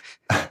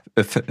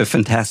 A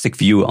fantastic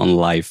view on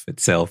life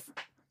itself.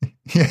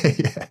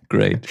 Yeah.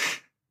 Great.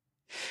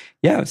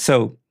 Yeah.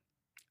 So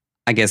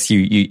I guess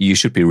you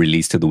should be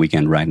released to the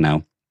weekend right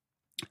now.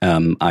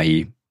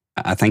 I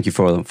thank you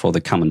for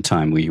the common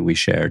time we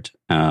shared.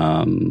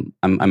 I'm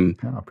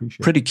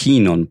pretty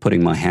keen on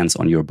putting my hands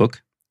on your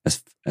book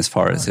as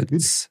far as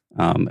it's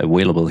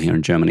available here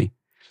in Germany.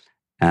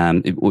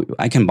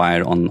 I can buy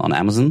it on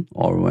Amazon,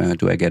 or where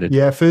do I get it?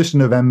 Yeah, 1st of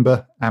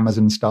November,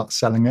 Amazon starts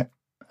selling it.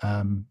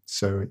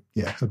 So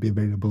it'll be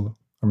available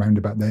around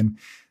about then.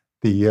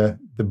 The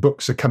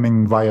books are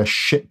coming via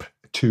ship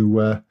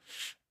to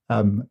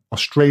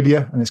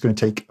Australia, and it's going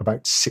to take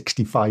about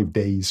 65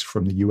 days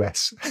from the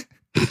US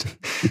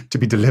to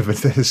be delivered.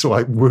 There's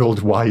like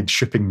worldwide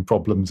shipping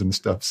problems and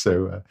stuff.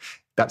 So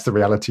that's the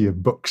reality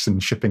of books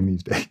and shipping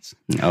these days.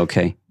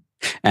 Okay.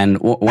 And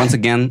once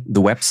again,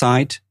 the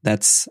website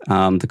that's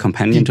the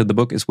companion to the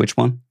book is which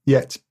one? Yeah,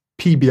 it's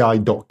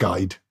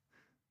pbi.guide.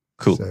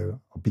 Cool. So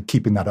I'll be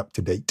keeping that up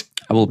to date.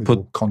 I will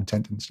put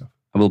content and stuff.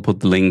 I will put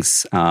the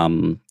links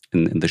in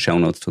the show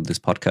notes to this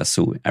podcast,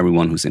 so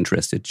everyone who's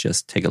interested,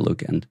 just take a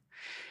look and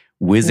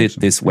visit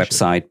this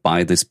website,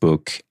 buy this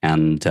book,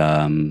 and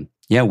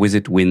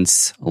visit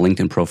Wyn's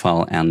LinkedIn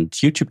profile and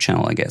YouTube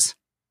channel, I guess.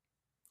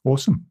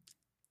 Awesome.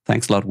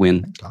 Thanks a lot,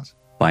 Wyn. Thanks, Lars.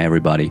 Bye,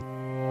 everybody.